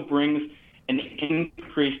also brings an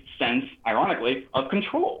increased sense, ironically, of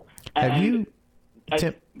control. Tim,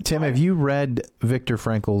 have you read Viktor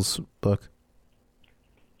Frankl's book?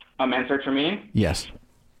 Man's Search for Meaning? Yes.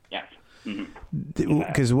 Yes.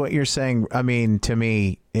 Because what you're saying, I mean, to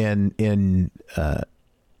me, in a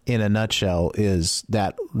nutshell, is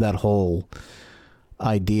that whole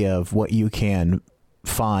idea of what you can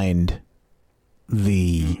find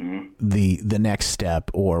the next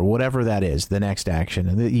step or whatever that is, the next action,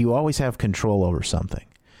 and that you always have control over something.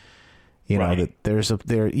 You know, that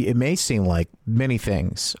it may seem like many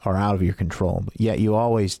things are out of your control, but yet you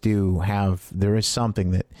always there is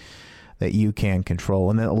something that you can control.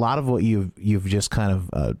 And then a lot of what you've just kind of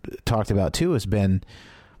talked about too has been,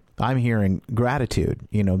 I'm hearing gratitude,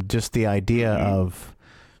 just the idea of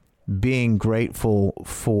being grateful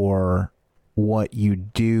for what you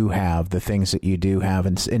do have, the things that you do have,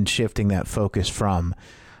 and shifting that focus from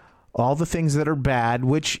all the things that are bad,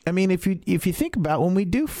 which, I mean, if you think about, when we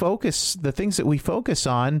do focus, the things that we focus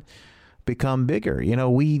on become bigger.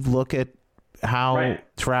 We look at how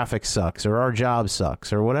traffic sucks or our job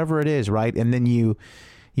sucks or whatever it is, right? And then you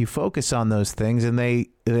focus on those things, and they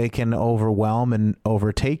can overwhelm and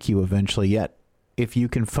overtake you eventually. Yet if you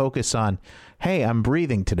can focus on, hey, I'm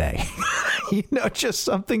breathing today, just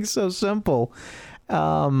something so simple,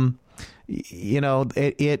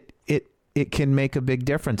 it can make a big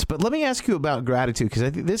difference. But let me ask you about gratitude, because I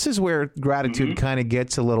think this is where gratitude kind of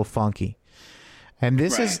gets a little funky. And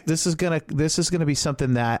this is gonna be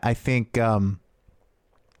something that I think kind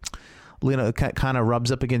of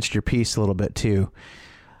rubs up against your piece a little bit too.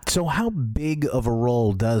 So how big of a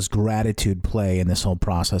role does gratitude play in this whole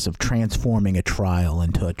process of transforming a trial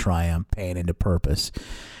into a triumph, pain into purpose,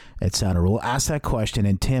 etc.? We'll ask that question,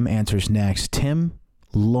 and Tim answers next. Tim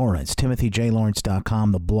Lawrence,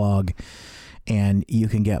 TimothyJLawrence.com, the blog, and you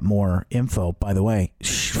can get more info. By the way,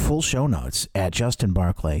 full show notes at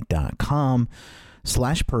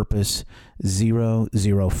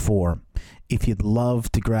justinbarclay.com/purpose004. If you'd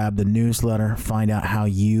love to grab the newsletter, find out how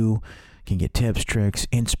you can get tips, tricks,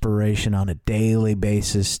 inspiration on a daily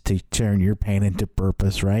basis to turn your pain into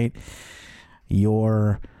purpose, right?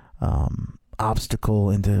 Your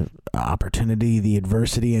obstacle into opportunity, the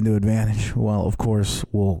adversity into advantage. Well, of course,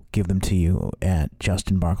 we'll give them to you at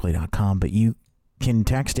justinbarclay.com, but you can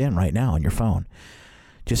text in right now on your phone.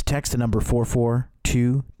 Just text the number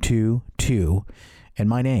 44222 and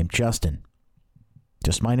my name, Justin.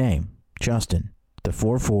 Just my name, Justin, to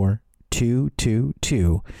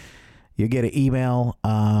 44222. You get an email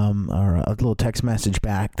or a little text message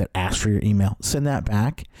back that asks for your email. Send that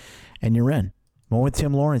back, and you're in. More with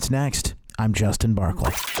Tim Lawrence next. I'm Justin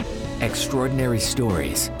Barclay. Extraordinary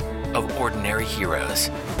stories of ordinary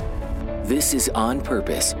heroes. This is On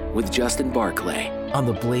Purpose with Justin Barclay on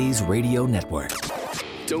the Blaze Radio Network.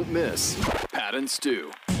 Don't miss Pat and Stu.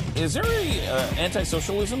 Is there a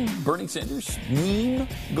anti-socialism Bernie Sanders meme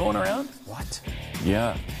going around? What?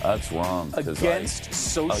 Yeah, that's wrong. Against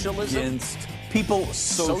socialism? Against people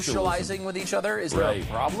socializing with each other? Is there a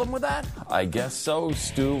problem with that? I guess so,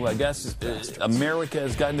 Stu. I guess America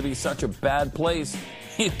has gotten to be such a bad place,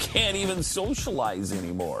 you can't even socialize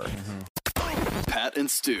anymore. Pat and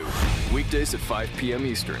Stu, weekdays at 5 p.m.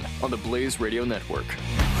 Eastern on the Blaze Radio Network.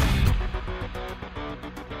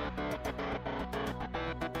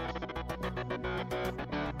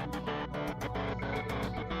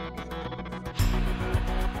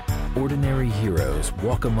 Ordinary heroes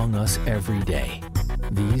walk among us every day.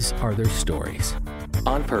 These are their stories.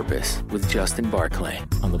 On Purpose with Justin Barclay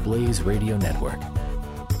on the Blaze Radio Network.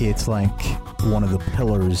 it's like one of the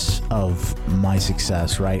pillars of my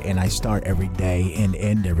success, right? And I start every day and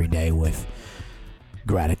end every day with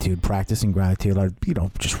gratitude, practicing gratitude. I,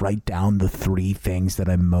 just write down the 3 things that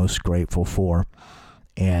I'm most grateful for.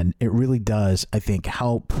 And it really does, I think,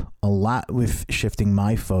 help a lot with shifting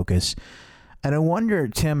my focus. And I wonder,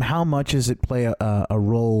 Tim, how much does it play a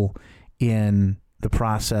role in the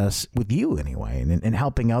process with you anyway, and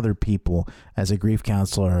helping other people as a grief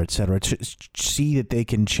counselor, et cetera, to see that they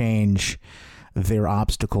can change their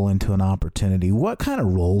obstacle into an opportunity? What kind of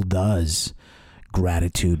role does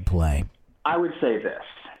gratitude play? I would say this.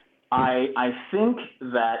 I think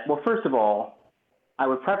that, well, first of all, I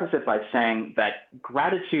would preface it by saying that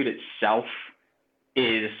gratitude itself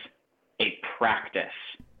is a practice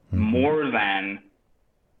more than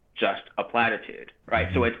just a platitude, right?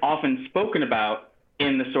 So it's often spoken about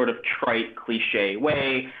in the sort of trite, cliche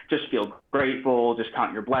way, just feel grateful, just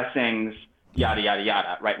count your blessings, yada, yada,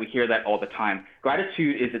 yada, right? We hear that all the time.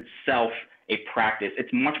 Gratitude is itself a practice. It's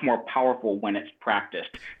much more powerful when it's practiced.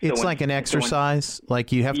 It's like an exercise,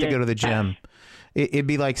 like you have to go to the gym. It'd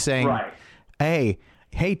be like saying, hey,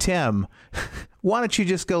 Tim, why don't you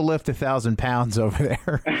just go lift 1,000 pounds over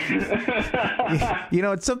there?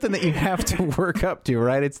 It's something that you have to work up to,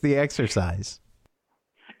 right? It's the exercise.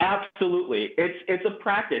 Absolutely. It's a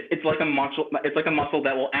practice. It's like a muscle. It's like a muscle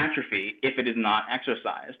that will atrophy if it is not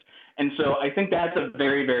exercised. And so I think that's a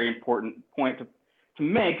very, very important point to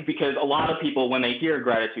make, because a lot of people, when they hear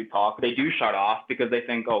gratitude talk, they do shut off because they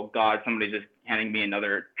think, oh God, somebody's just handing me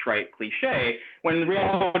another trite cliche, when the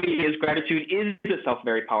reality is gratitude is itself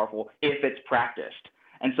very powerful if it's practiced.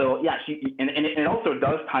 And so, yeah, and it also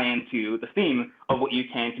does tie into the theme of what you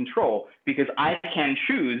can control, because I can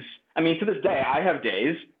choose. I mean, to this day, I have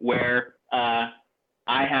days where I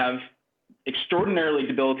have extraordinarily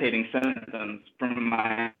debilitating symptoms from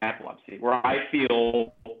my epilepsy, where I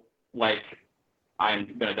feel like I'm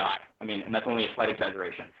going to die. I mean, and that's only a slight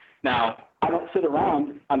exaggeration. Now, I don't sit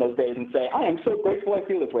around on those days and say, I am so grateful I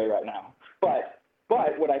feel this way right now. But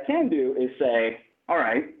what I can do is say, all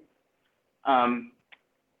right, I'm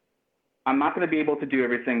not going to be able to do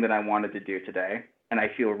everything that I wanted to do today, and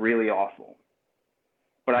I feel really awful.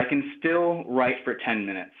 But I can still write for 10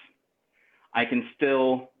 minutes. I can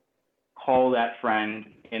still call that friend,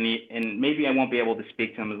 and maybe I won't be able to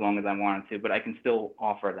speak to him as long as I wanted to, but I can still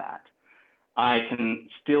offer that. I can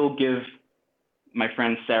still give my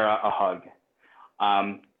friend Sarah a hug,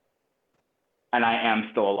 and I am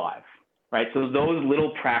still alive, right? So those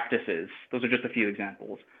little practices, those are just a few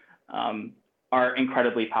examples, are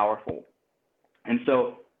incredibly powerful. And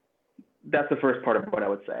so that's the first part of what I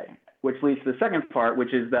would say, which leads to the second part,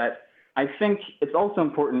 which is that I think it's also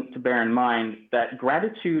important to bear in mind that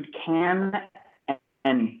gratitude can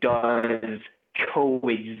and does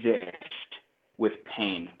coexist with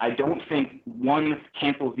pain. I don't think one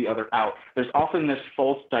cancels the other out. There's often this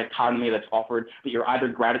false dichotomy that's offered that you're either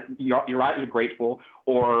grateful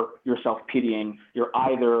or you're self-pitying. You're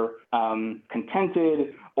either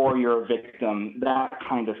contented or you're a victim, that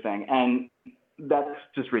kind of thing. And that's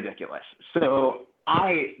just ridiculous. So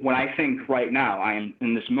when I think right now, I am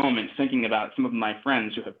in this moment thinking about some of my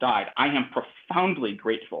friends who have died. I am profoundly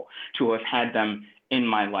grateful to have had them in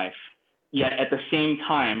my life. Yet at the same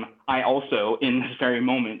time, I also, in this very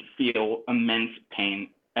moment, feel immense pain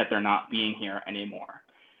at their not being here anymore.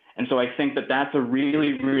 And so I think that that's a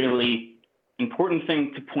really, really important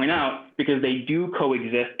thing to point out, because they do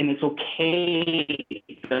coexist, and it's okay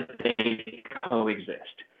that they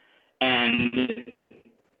coexist. And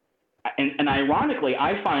ironically,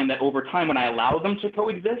 I find that over time, when I allow them to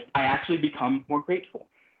coexist, I actually become more grateful.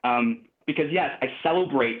 Because yes, I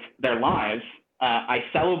celebrate their lives. I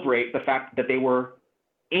celebrate the fact that they were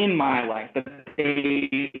in my life, that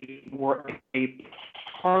they were a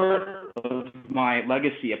part of my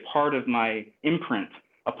legacy, a part of my imprint,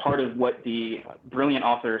 a part of what the brilliant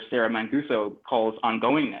author Sarah Manguso calls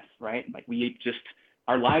ongoingness, right? Like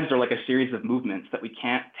our lives are like a series of movements that we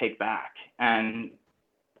can't take back. And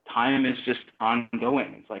time is just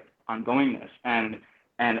ongoing. It's like ongoingness. And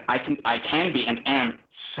I can be and am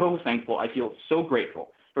so thankful. I feel so grateful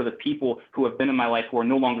for the people who have been in my life who are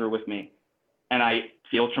no longer with me. And I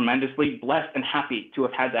feel tremendously blessed and happy to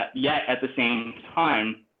have had that. Yet at the same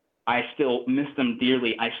time, I still miss them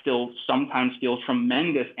dearly. I still sometimes feel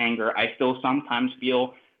tremendous anger. I still sometimes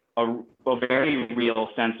feel a very real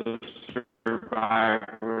sense of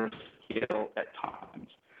survivor's guilt at times.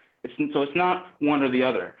 So it's not one or the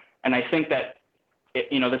other. And I think that,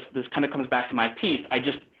 this kind of comes back to my piece.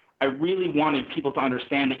 I really wanted people to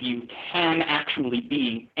understand that you can actually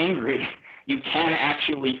be angry You can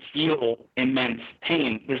actually feel immense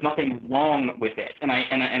pain. There's nothing wrong with it. And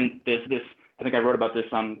there's this, I think I wrote about this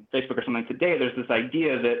on Facebook or something today. There's this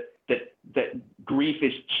idea that grief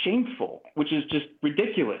is shameful, which is just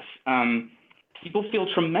ridiculous. People feel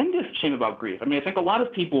tremendous shame about grief. I mean, I think a lot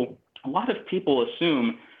of people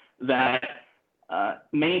assume that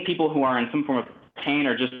many people who are in some form of pain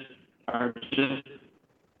are just they're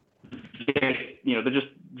just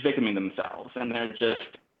victiming themselves, and they're just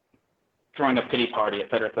throwing a pity party, et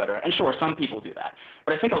cetera, et cetera. And sure, some people do that.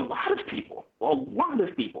 But I think a lot of people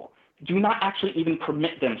do not actually even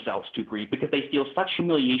permit themselves to grieve because they feel such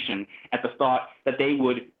humiliation at the thought that they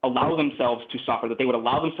would allow themselves to suffer, that they would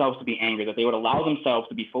allow themselves to be angry, that they would allow themselves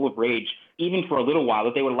to be full of rage, even for a little while,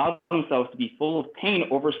 that they would allow themselves to be full of pain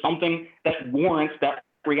over something that warrants that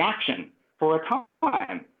reaction for a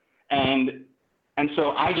time. And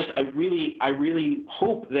so I really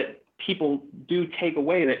hope that people do take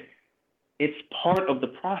away that it's part of the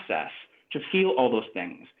process to feel all those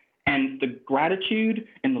things. And the gratitude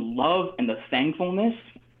and the love and the thankfulness,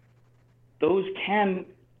 those can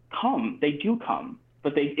come. They do come,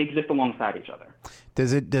 but they exist alongside each other.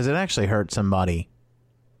 Does it actually hurt somebody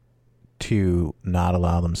to not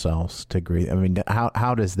allow themselves to grieve? I mean,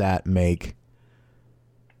 how does that make?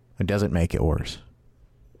 It doesn't make it worse.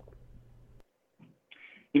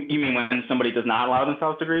 You mean when somebody does not allow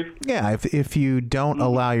themselves to grieve? Yeah, if you don't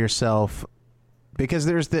allow yourself, because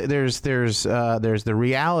there's the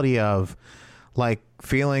reality of like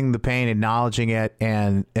feeling the pain, acknowledging it,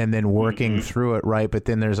 and then working through it, right? But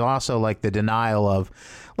then there's also like the denial of,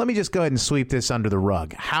 let me just go ahead and sweep this under the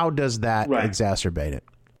rug. How does that exacerbate it?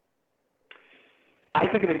 I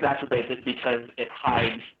think it exacerbates it because it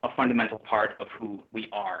hides a fundamental part of who we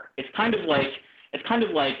are. It's kind of like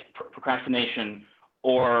procrastination,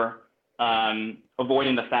 or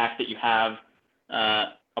avoiding the fact that you have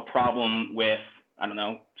a problem with, I don't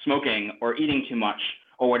know, smoking or eating too much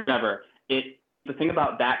or whatever. The thing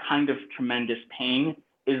about that kind of tremendous pain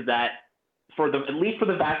is that at least for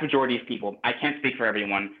the vast majority of people, I can't speak for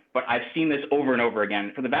everyone, but I've seen this over and over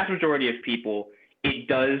again. For the vast majority of people, it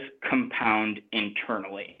does compound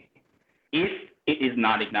internally if it is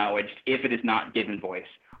not acknowledged, if it is not given voice.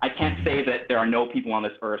 I can't say that there are no people on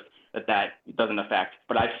this earth that doesn't affect,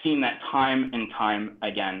 but I've seen that time and time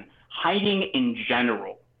again. Hiding in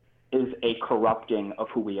general is a corrupting of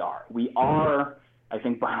who we are. We are, I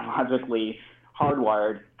think, biologically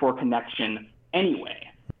hardwired for connection anyway,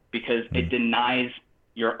 because it denies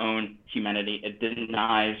your own humanity, it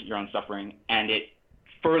denies your own suffering, and it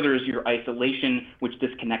furthers your isolation, which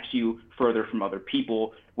disconnects you further from other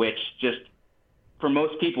people, which just, for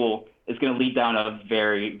most people, is going to lead down a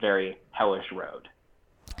very, very hellish road.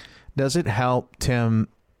 Does it help, Tim,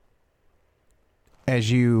 as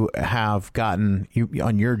you have gotten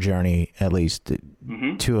on your journey, at least,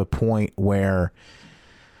 to a point where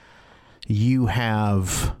you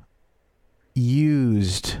have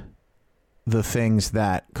used the things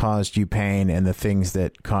that caused you pain and the things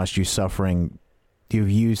that caused you suffering, you've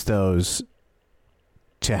used those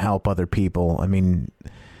to help other people? I mean,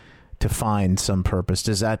 to find some purpose.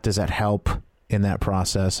 Does that help in that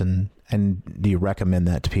process, and do you recommend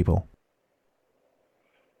that to people?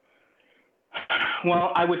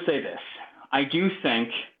 Well, I would say this. I do think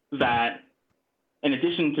that in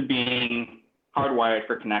addition to being hardwired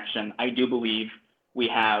for connection, I do believe we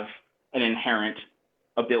have an inherent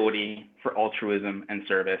ability for altruism and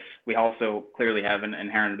service. We also clearly have an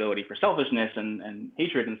inherent ability for selfishness and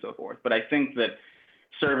hatred and so forth. But I think that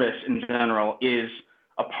service in general is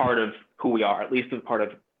a part of who we are, at least a part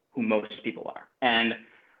of who most people are. And,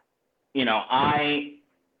 you know, I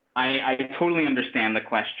totally understand the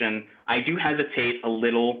question. I do hesitate a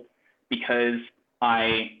little because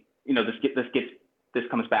this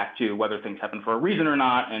comes back to whether things happen for a reason or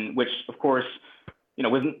not, and which, of course,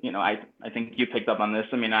 I think you picked up on this.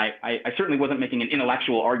 I mean, I certainly wasn't making an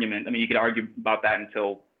intellectual argument. I mean, you could argue about that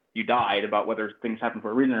until you died about whether things happen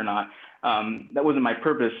for a reason or not. That wasn't my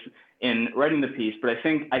purpose in writing the piece, but I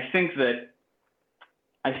think that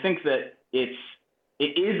it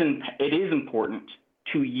is important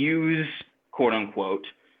to use, quote unquote,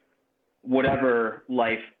 whatever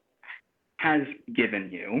life has given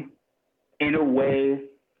you in a way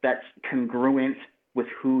that's congruent with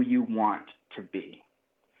who you want to be.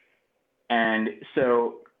 And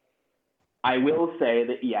so I will say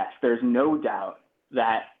that, yes, there's no doubt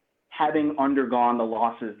that having undergone the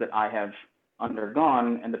losses that I have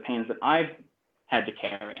undergone and the pains that I've had to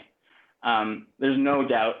carry, there's no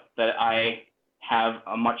doubt that I have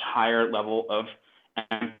a much higher level of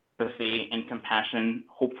empathy and compassion,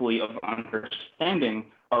 hopefully of understanding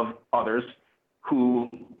of others who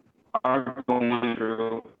are going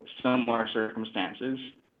through similar circumstances.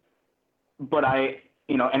 But I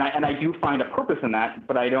do find a purpose in that,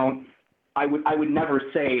 but I would never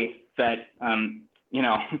say that,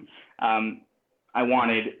 I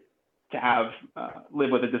wanted to have,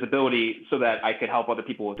 live with a disability so that I could help other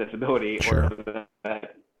people with disability. Sure. Or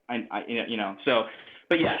that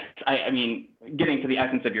but yes, I mean, getting to the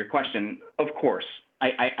essence of your question, of course,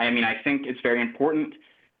 I think it's very important.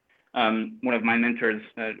 One of my mentors,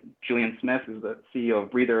 Julian Smith, is the CEO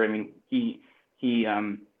of Breather. I mean, he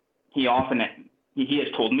has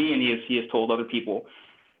told me, and he has told other people,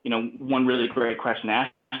 one really great question to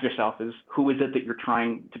ask yourself is, who is it that you're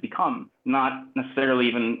trying to become? Not necessarily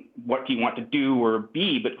even what do you want to do or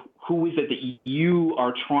be, but who is it that you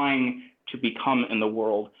are trying to become in the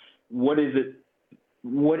world? What is it?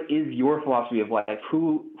 What is your philosophy of life?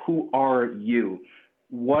 Who are you?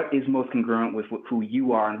 What is most congruent with who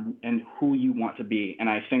you are and who you want to be? And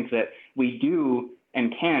I think that we do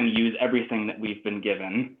and can use everything that we've been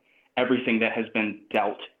given, everything that has been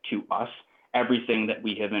dealt to us, everything that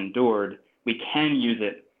we have endured. We can use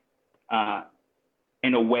it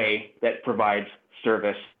in a way that provides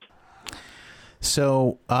service.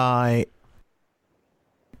 So I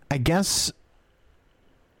guess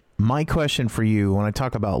my question for you, when I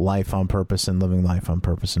talk about life on purpose and living life on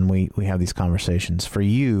purpose, and we have these conversations, for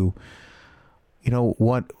you,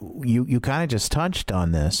 what you kind of just touched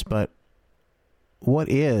on this, but what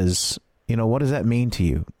does that mean to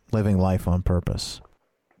you, living life on purpose?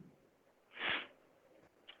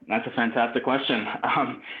 That's a fantastic question.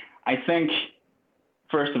 I think,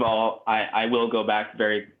 first of all, I will go back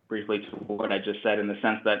very briefly to what I just said, in the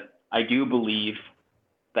sense that I do believe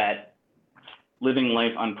that living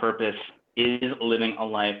life on purpose is living a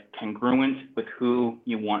life congruent with who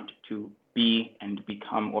you want to be and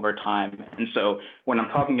become over time. And so when I'm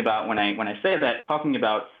talking about, when I say that, I'm talking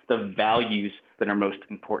about the values that are most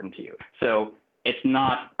important to you. So it's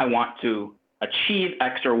not, I want to achieve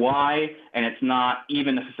X or Y, and it's not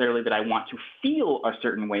even necessarily that I want to feel a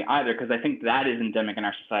certain way either, because I think that is endemic in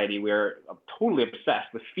our society. We're totally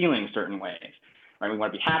obsessed with feeling certain ways, right? We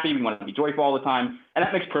want to be happy, we want to be joyful all the time, and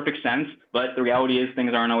that makes perfect sense, but the reality is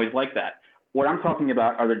things aren't always like that. What I'm talking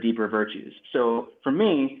about are the deeper virtues. So for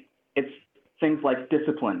me, it's things like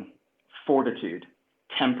discipline, fortitude,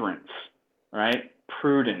 temperance, right?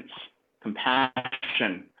 Prudence,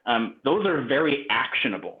 compassion. Those are very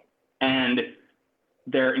actionable. And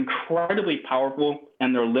they're incredibly powerful,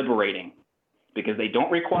 and they're liberating, because they don't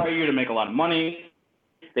require you to make a lot of money.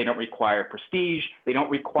 They don't require prestige. They don't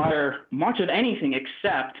require much of anything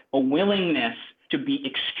except a willingness to be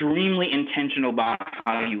extremely intentional about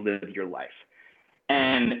how you live your life.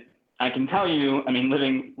 And I can tell you, I mean,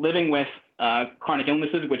 living with chronic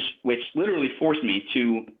illnesses, which literally forced me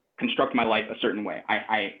to construct my life a certain way.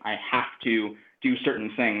 I have to do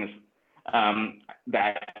certain things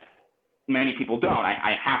that many people don't.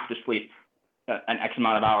 I have to sleep an X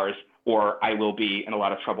amount of hours, or I will be in a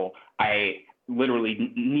lot of trouble. I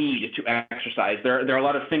literally need to exercise. There are a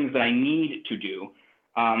lot of things that I need to do.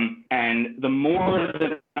 And the more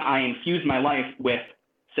that I infuse my life with,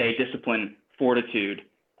 say, discipline, fortitude,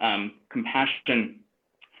 compassion,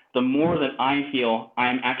 the more that I feel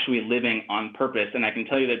I'm actually living on purpose. And I can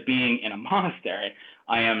tell you that being in a monastery,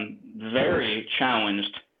 I am very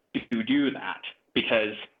challenged to do that,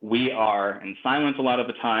 because we are in silence a lot of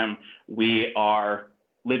the time. We are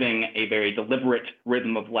living a very deliberate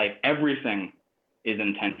rhythm of life. Everything is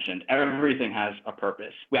intentioned. Everything has a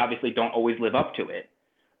purpose. We obviously don't always live up to it.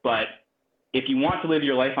 But if you want to live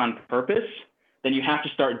your life on purpose, then you have to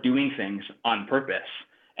start doing things on purpose.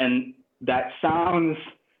 And that sounds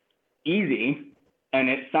easy, and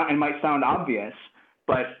it might sound obvious,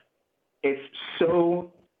 but it's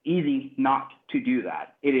so easy not to do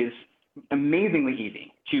that. It is amazingly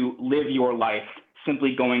easy to live your life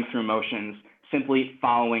simply going through motions, simply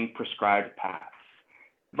following prescribed paths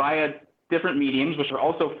via different mediums, which are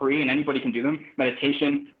also free and anybody can do them: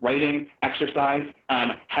 meditation, writing, exercise,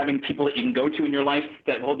 having people that you can go to in your life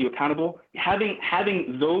that hold you accountable,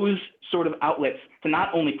 having those sort of outlets to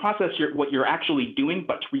not only process what you're actually doing,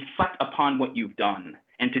 but to reflect upon what you've done,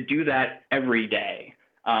 and to do that every day.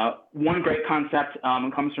 One great concept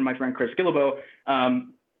comes from my friend Chris Guillebeau.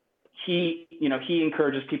 He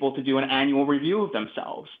encourages people to do an annual review of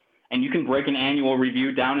themselves. And you can break an annual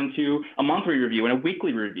review down into a monthly review and a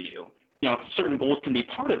weekly review. Certain goals can be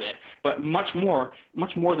part of it, but much more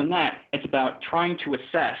than that, it's about trying to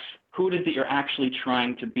assess who it is that you're actually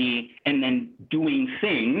trying to be, and then doing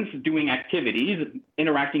things, doing activities,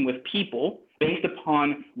 interacting with people based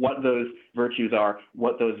upon what those virtues are,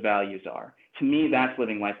 what those values are. To me, that's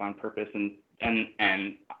living life on purpose, and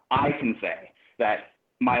I can say that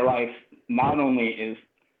my life not only is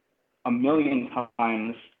a million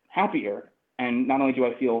times happier, and not only do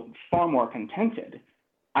I feel far more contented,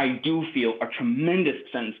 I do feel a tremendous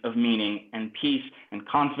sense of meaning and peace and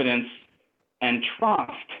confidence and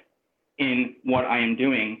trust in what I am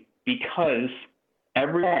doing, because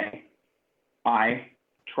every day I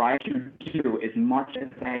try to do as much as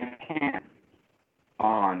I can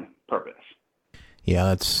on purpose.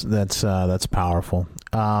 Yeah, that's powerful.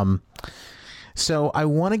 So I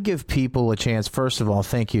want to give people a chance. First of all,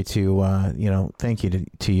 thank you to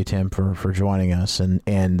you, Tim, for joining us and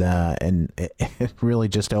really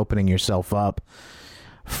just opening yourself up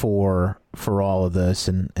for all of this,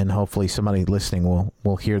 and hopefully somebody listening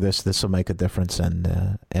will hear this. This will make a difference,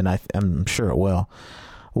 and I'm sure it will.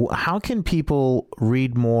 How can people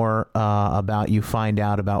read more about you, find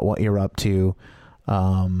out about what you're up to,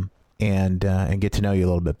 and get to know you a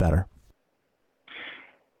little bit better?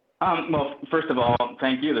 Well, first of all,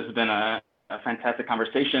 thank you. This has been a fantastic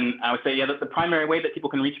conversation. I would say, the primary way that people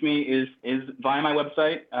can reach me is via my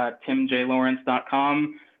website,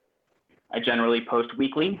 timjlawrence.com. I generally post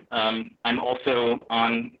weekly. I'm also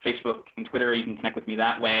on Facebook and Twitter. You can connect with me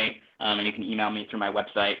that way, and you can email me through my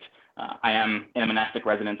website. I am in a monastic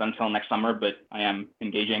residence until next summer, but I am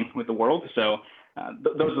engaging with the world. So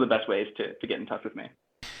those are the best ways to get in touch with me.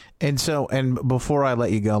 And before I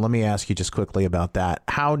let you go, let me ask you just quickly about that.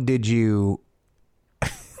 How did you,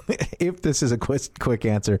 if this is a quick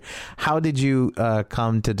answer, how did you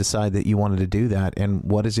come to decide that you wanted to do that, and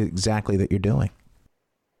what is it exactly that you're doing?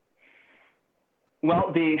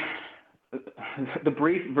 Well, the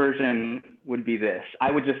brief version would be this.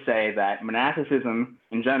 I would just say that monasticism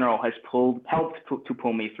in general has helped to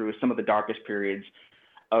pull me through some of the darkest periods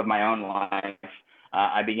of my own life.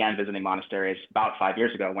 I began visiting monasteries about 5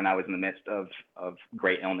 years ago when I was in the midst of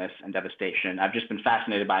great illness and devastation. I've just been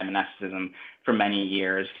fascinated by monasticism for many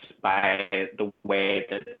years, by the way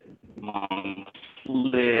that monks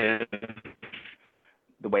live,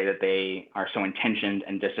 the way that they are so intentioned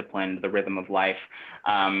and disciplined, the rhythm of life.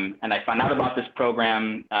 And I found out about this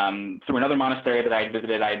program through another monastery that I had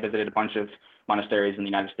visited. I had visited a bunch of monasteries in the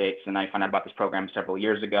United States, and I found out about this program several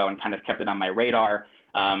years ago and kind of kept it on my radar.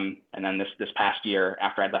 And then this past year,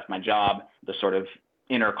 after I'd left my job, the sort of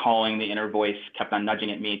inner calling, the inner voice kept on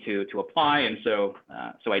nudging at me to apply. And so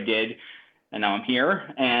I did, and now I'm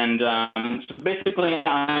here. And so basically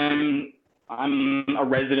I'm a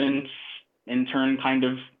resident intern kind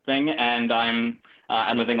of thing, and I'm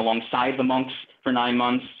living alongside the monks for 9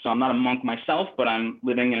 months. So I'm not a monk myself, but I'm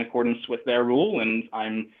living in accordance with their rule. And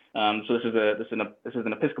so this is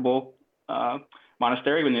an Episcopal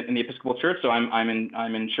monastery in the Episcopal Church. So I'm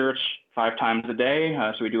in church 5 times a day.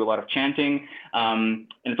 So we do a lot of chanting, and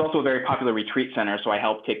it's also a very popular retreat center. So I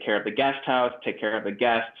help take care of the guest house, take care of the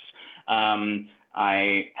guests.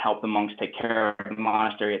 I help the monks take care of the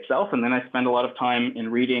monastery itself, and then I spend a lot of time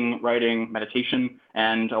in reading, writing, meditation,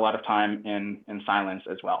 and a lot of time in silence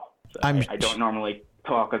as well. So I don't normally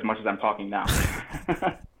talk as much as I'm talking now.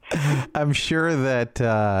 I'm sure that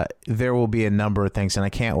there will be a number of things, and I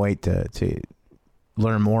can't wait to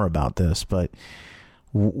learn more about this, but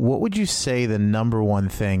what would you say the number one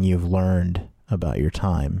thing you've learned about your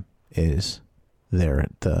time is there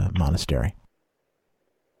at the monastery?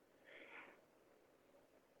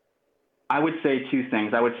 I would say 2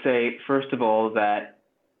 things. I would say, first of all, that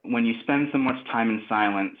when you spend so much time in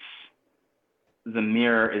silence, the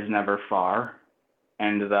mirror is never far,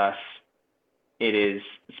 and thus it is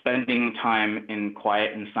spending time in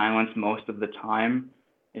quiet and silence most of the time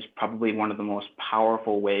is probably one of the most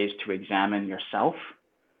powerful ways to examine yourself,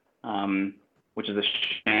 which is a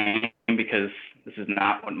shame because this is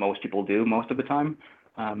not what most people do most of the time.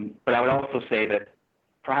 But I would also say that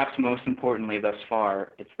perhaps most importantly thus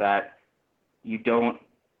far, it's that you don't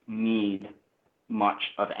need much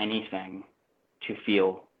of anything to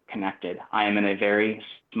feel connected. I am in a very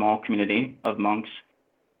small community of monks,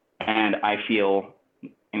 and I feel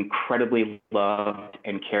incredibly loved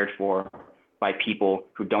and cared for by people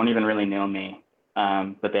who don't even really know me,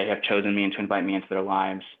 but they have chosen me and to invite me into their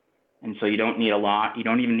lives. And so you don't need a lot. You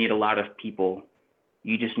don't even need a lot of people.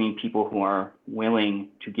 You just need people who are willing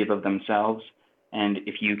to give of themselves. And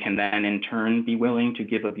if you can then in turn be willing to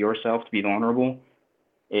give of yourself, to be vulnerable,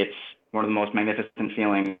 it's one of the most magnificent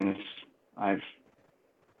feelings I've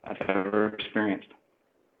ever experienced.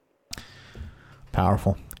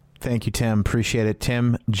 Powerful. Thank you, Tim. Appreciate it.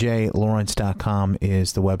 TimJLawrence.com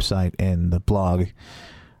is the website, and the blog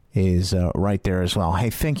is right there as well. Hey,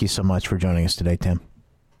 thank you so much for joining us today, Tim.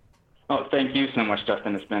 Oh, thank you so much,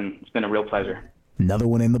 Justin. It's been a real pleasure. Another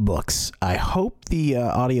one in the books. I hope the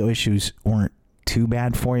audio issues weren't too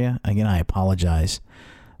bad for you. Again, I apologize,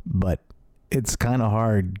 but it's kind of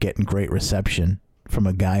hard getting great reception from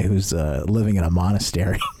a guy who's living in a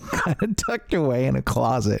monastery, kind of tucked away in a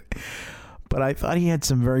closet. But I thought he had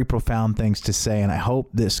some very profound things to say, and I hope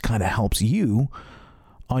this kind of helps you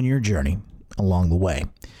on your journey along the way.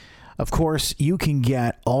 Of course, you can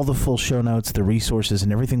get all the full show notes, the resources,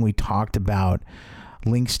 and everything we talked about,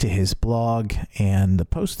 links to his blog and the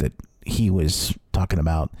post that he was talking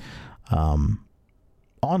about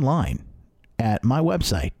online at my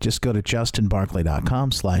website. Just go to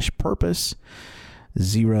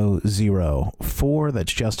justinbarclay.com/purpose004.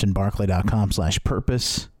 That's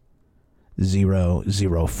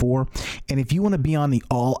justinbarclay.com/purpose004. And if you want to be on the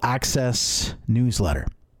All Access newsletter,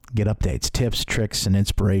 get updates, tips, tricks, and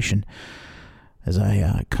inspiration as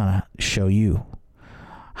I kind of show you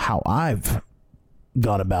how I've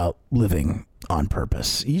gone about living on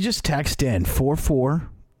purpose. You just text in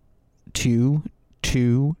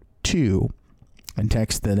 44222 and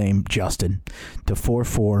text the name Justin to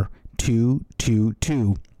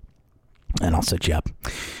 44222, and I'll set you up.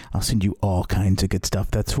 I'll send you all kinds of good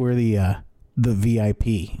stuff. That's where the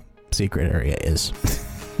VIP secret area is.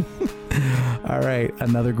 All right,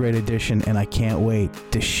 another great edition, and I can't wait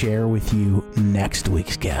to share with you next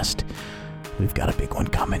week's guest. We've got a big one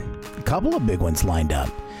coming. A couple of big ones lined up.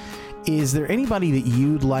 Is there anybody that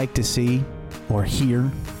you'd like to see or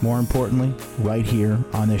hear, more importantly, right here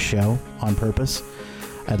on this show, On Purpose?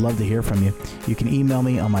 I'd love to hear from you. You can email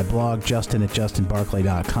me on my blog,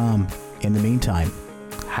 justin@justinbarclay.com. In the meantime,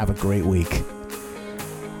 have a great week.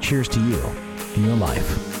 Cheers to you in your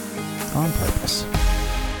life on purpose.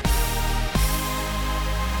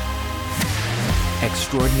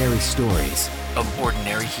 Extraordinary stories of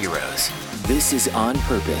ordinary heroes. This is On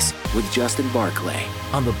Purpose with Justin Barclay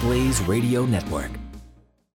on the Blaze Radio Network.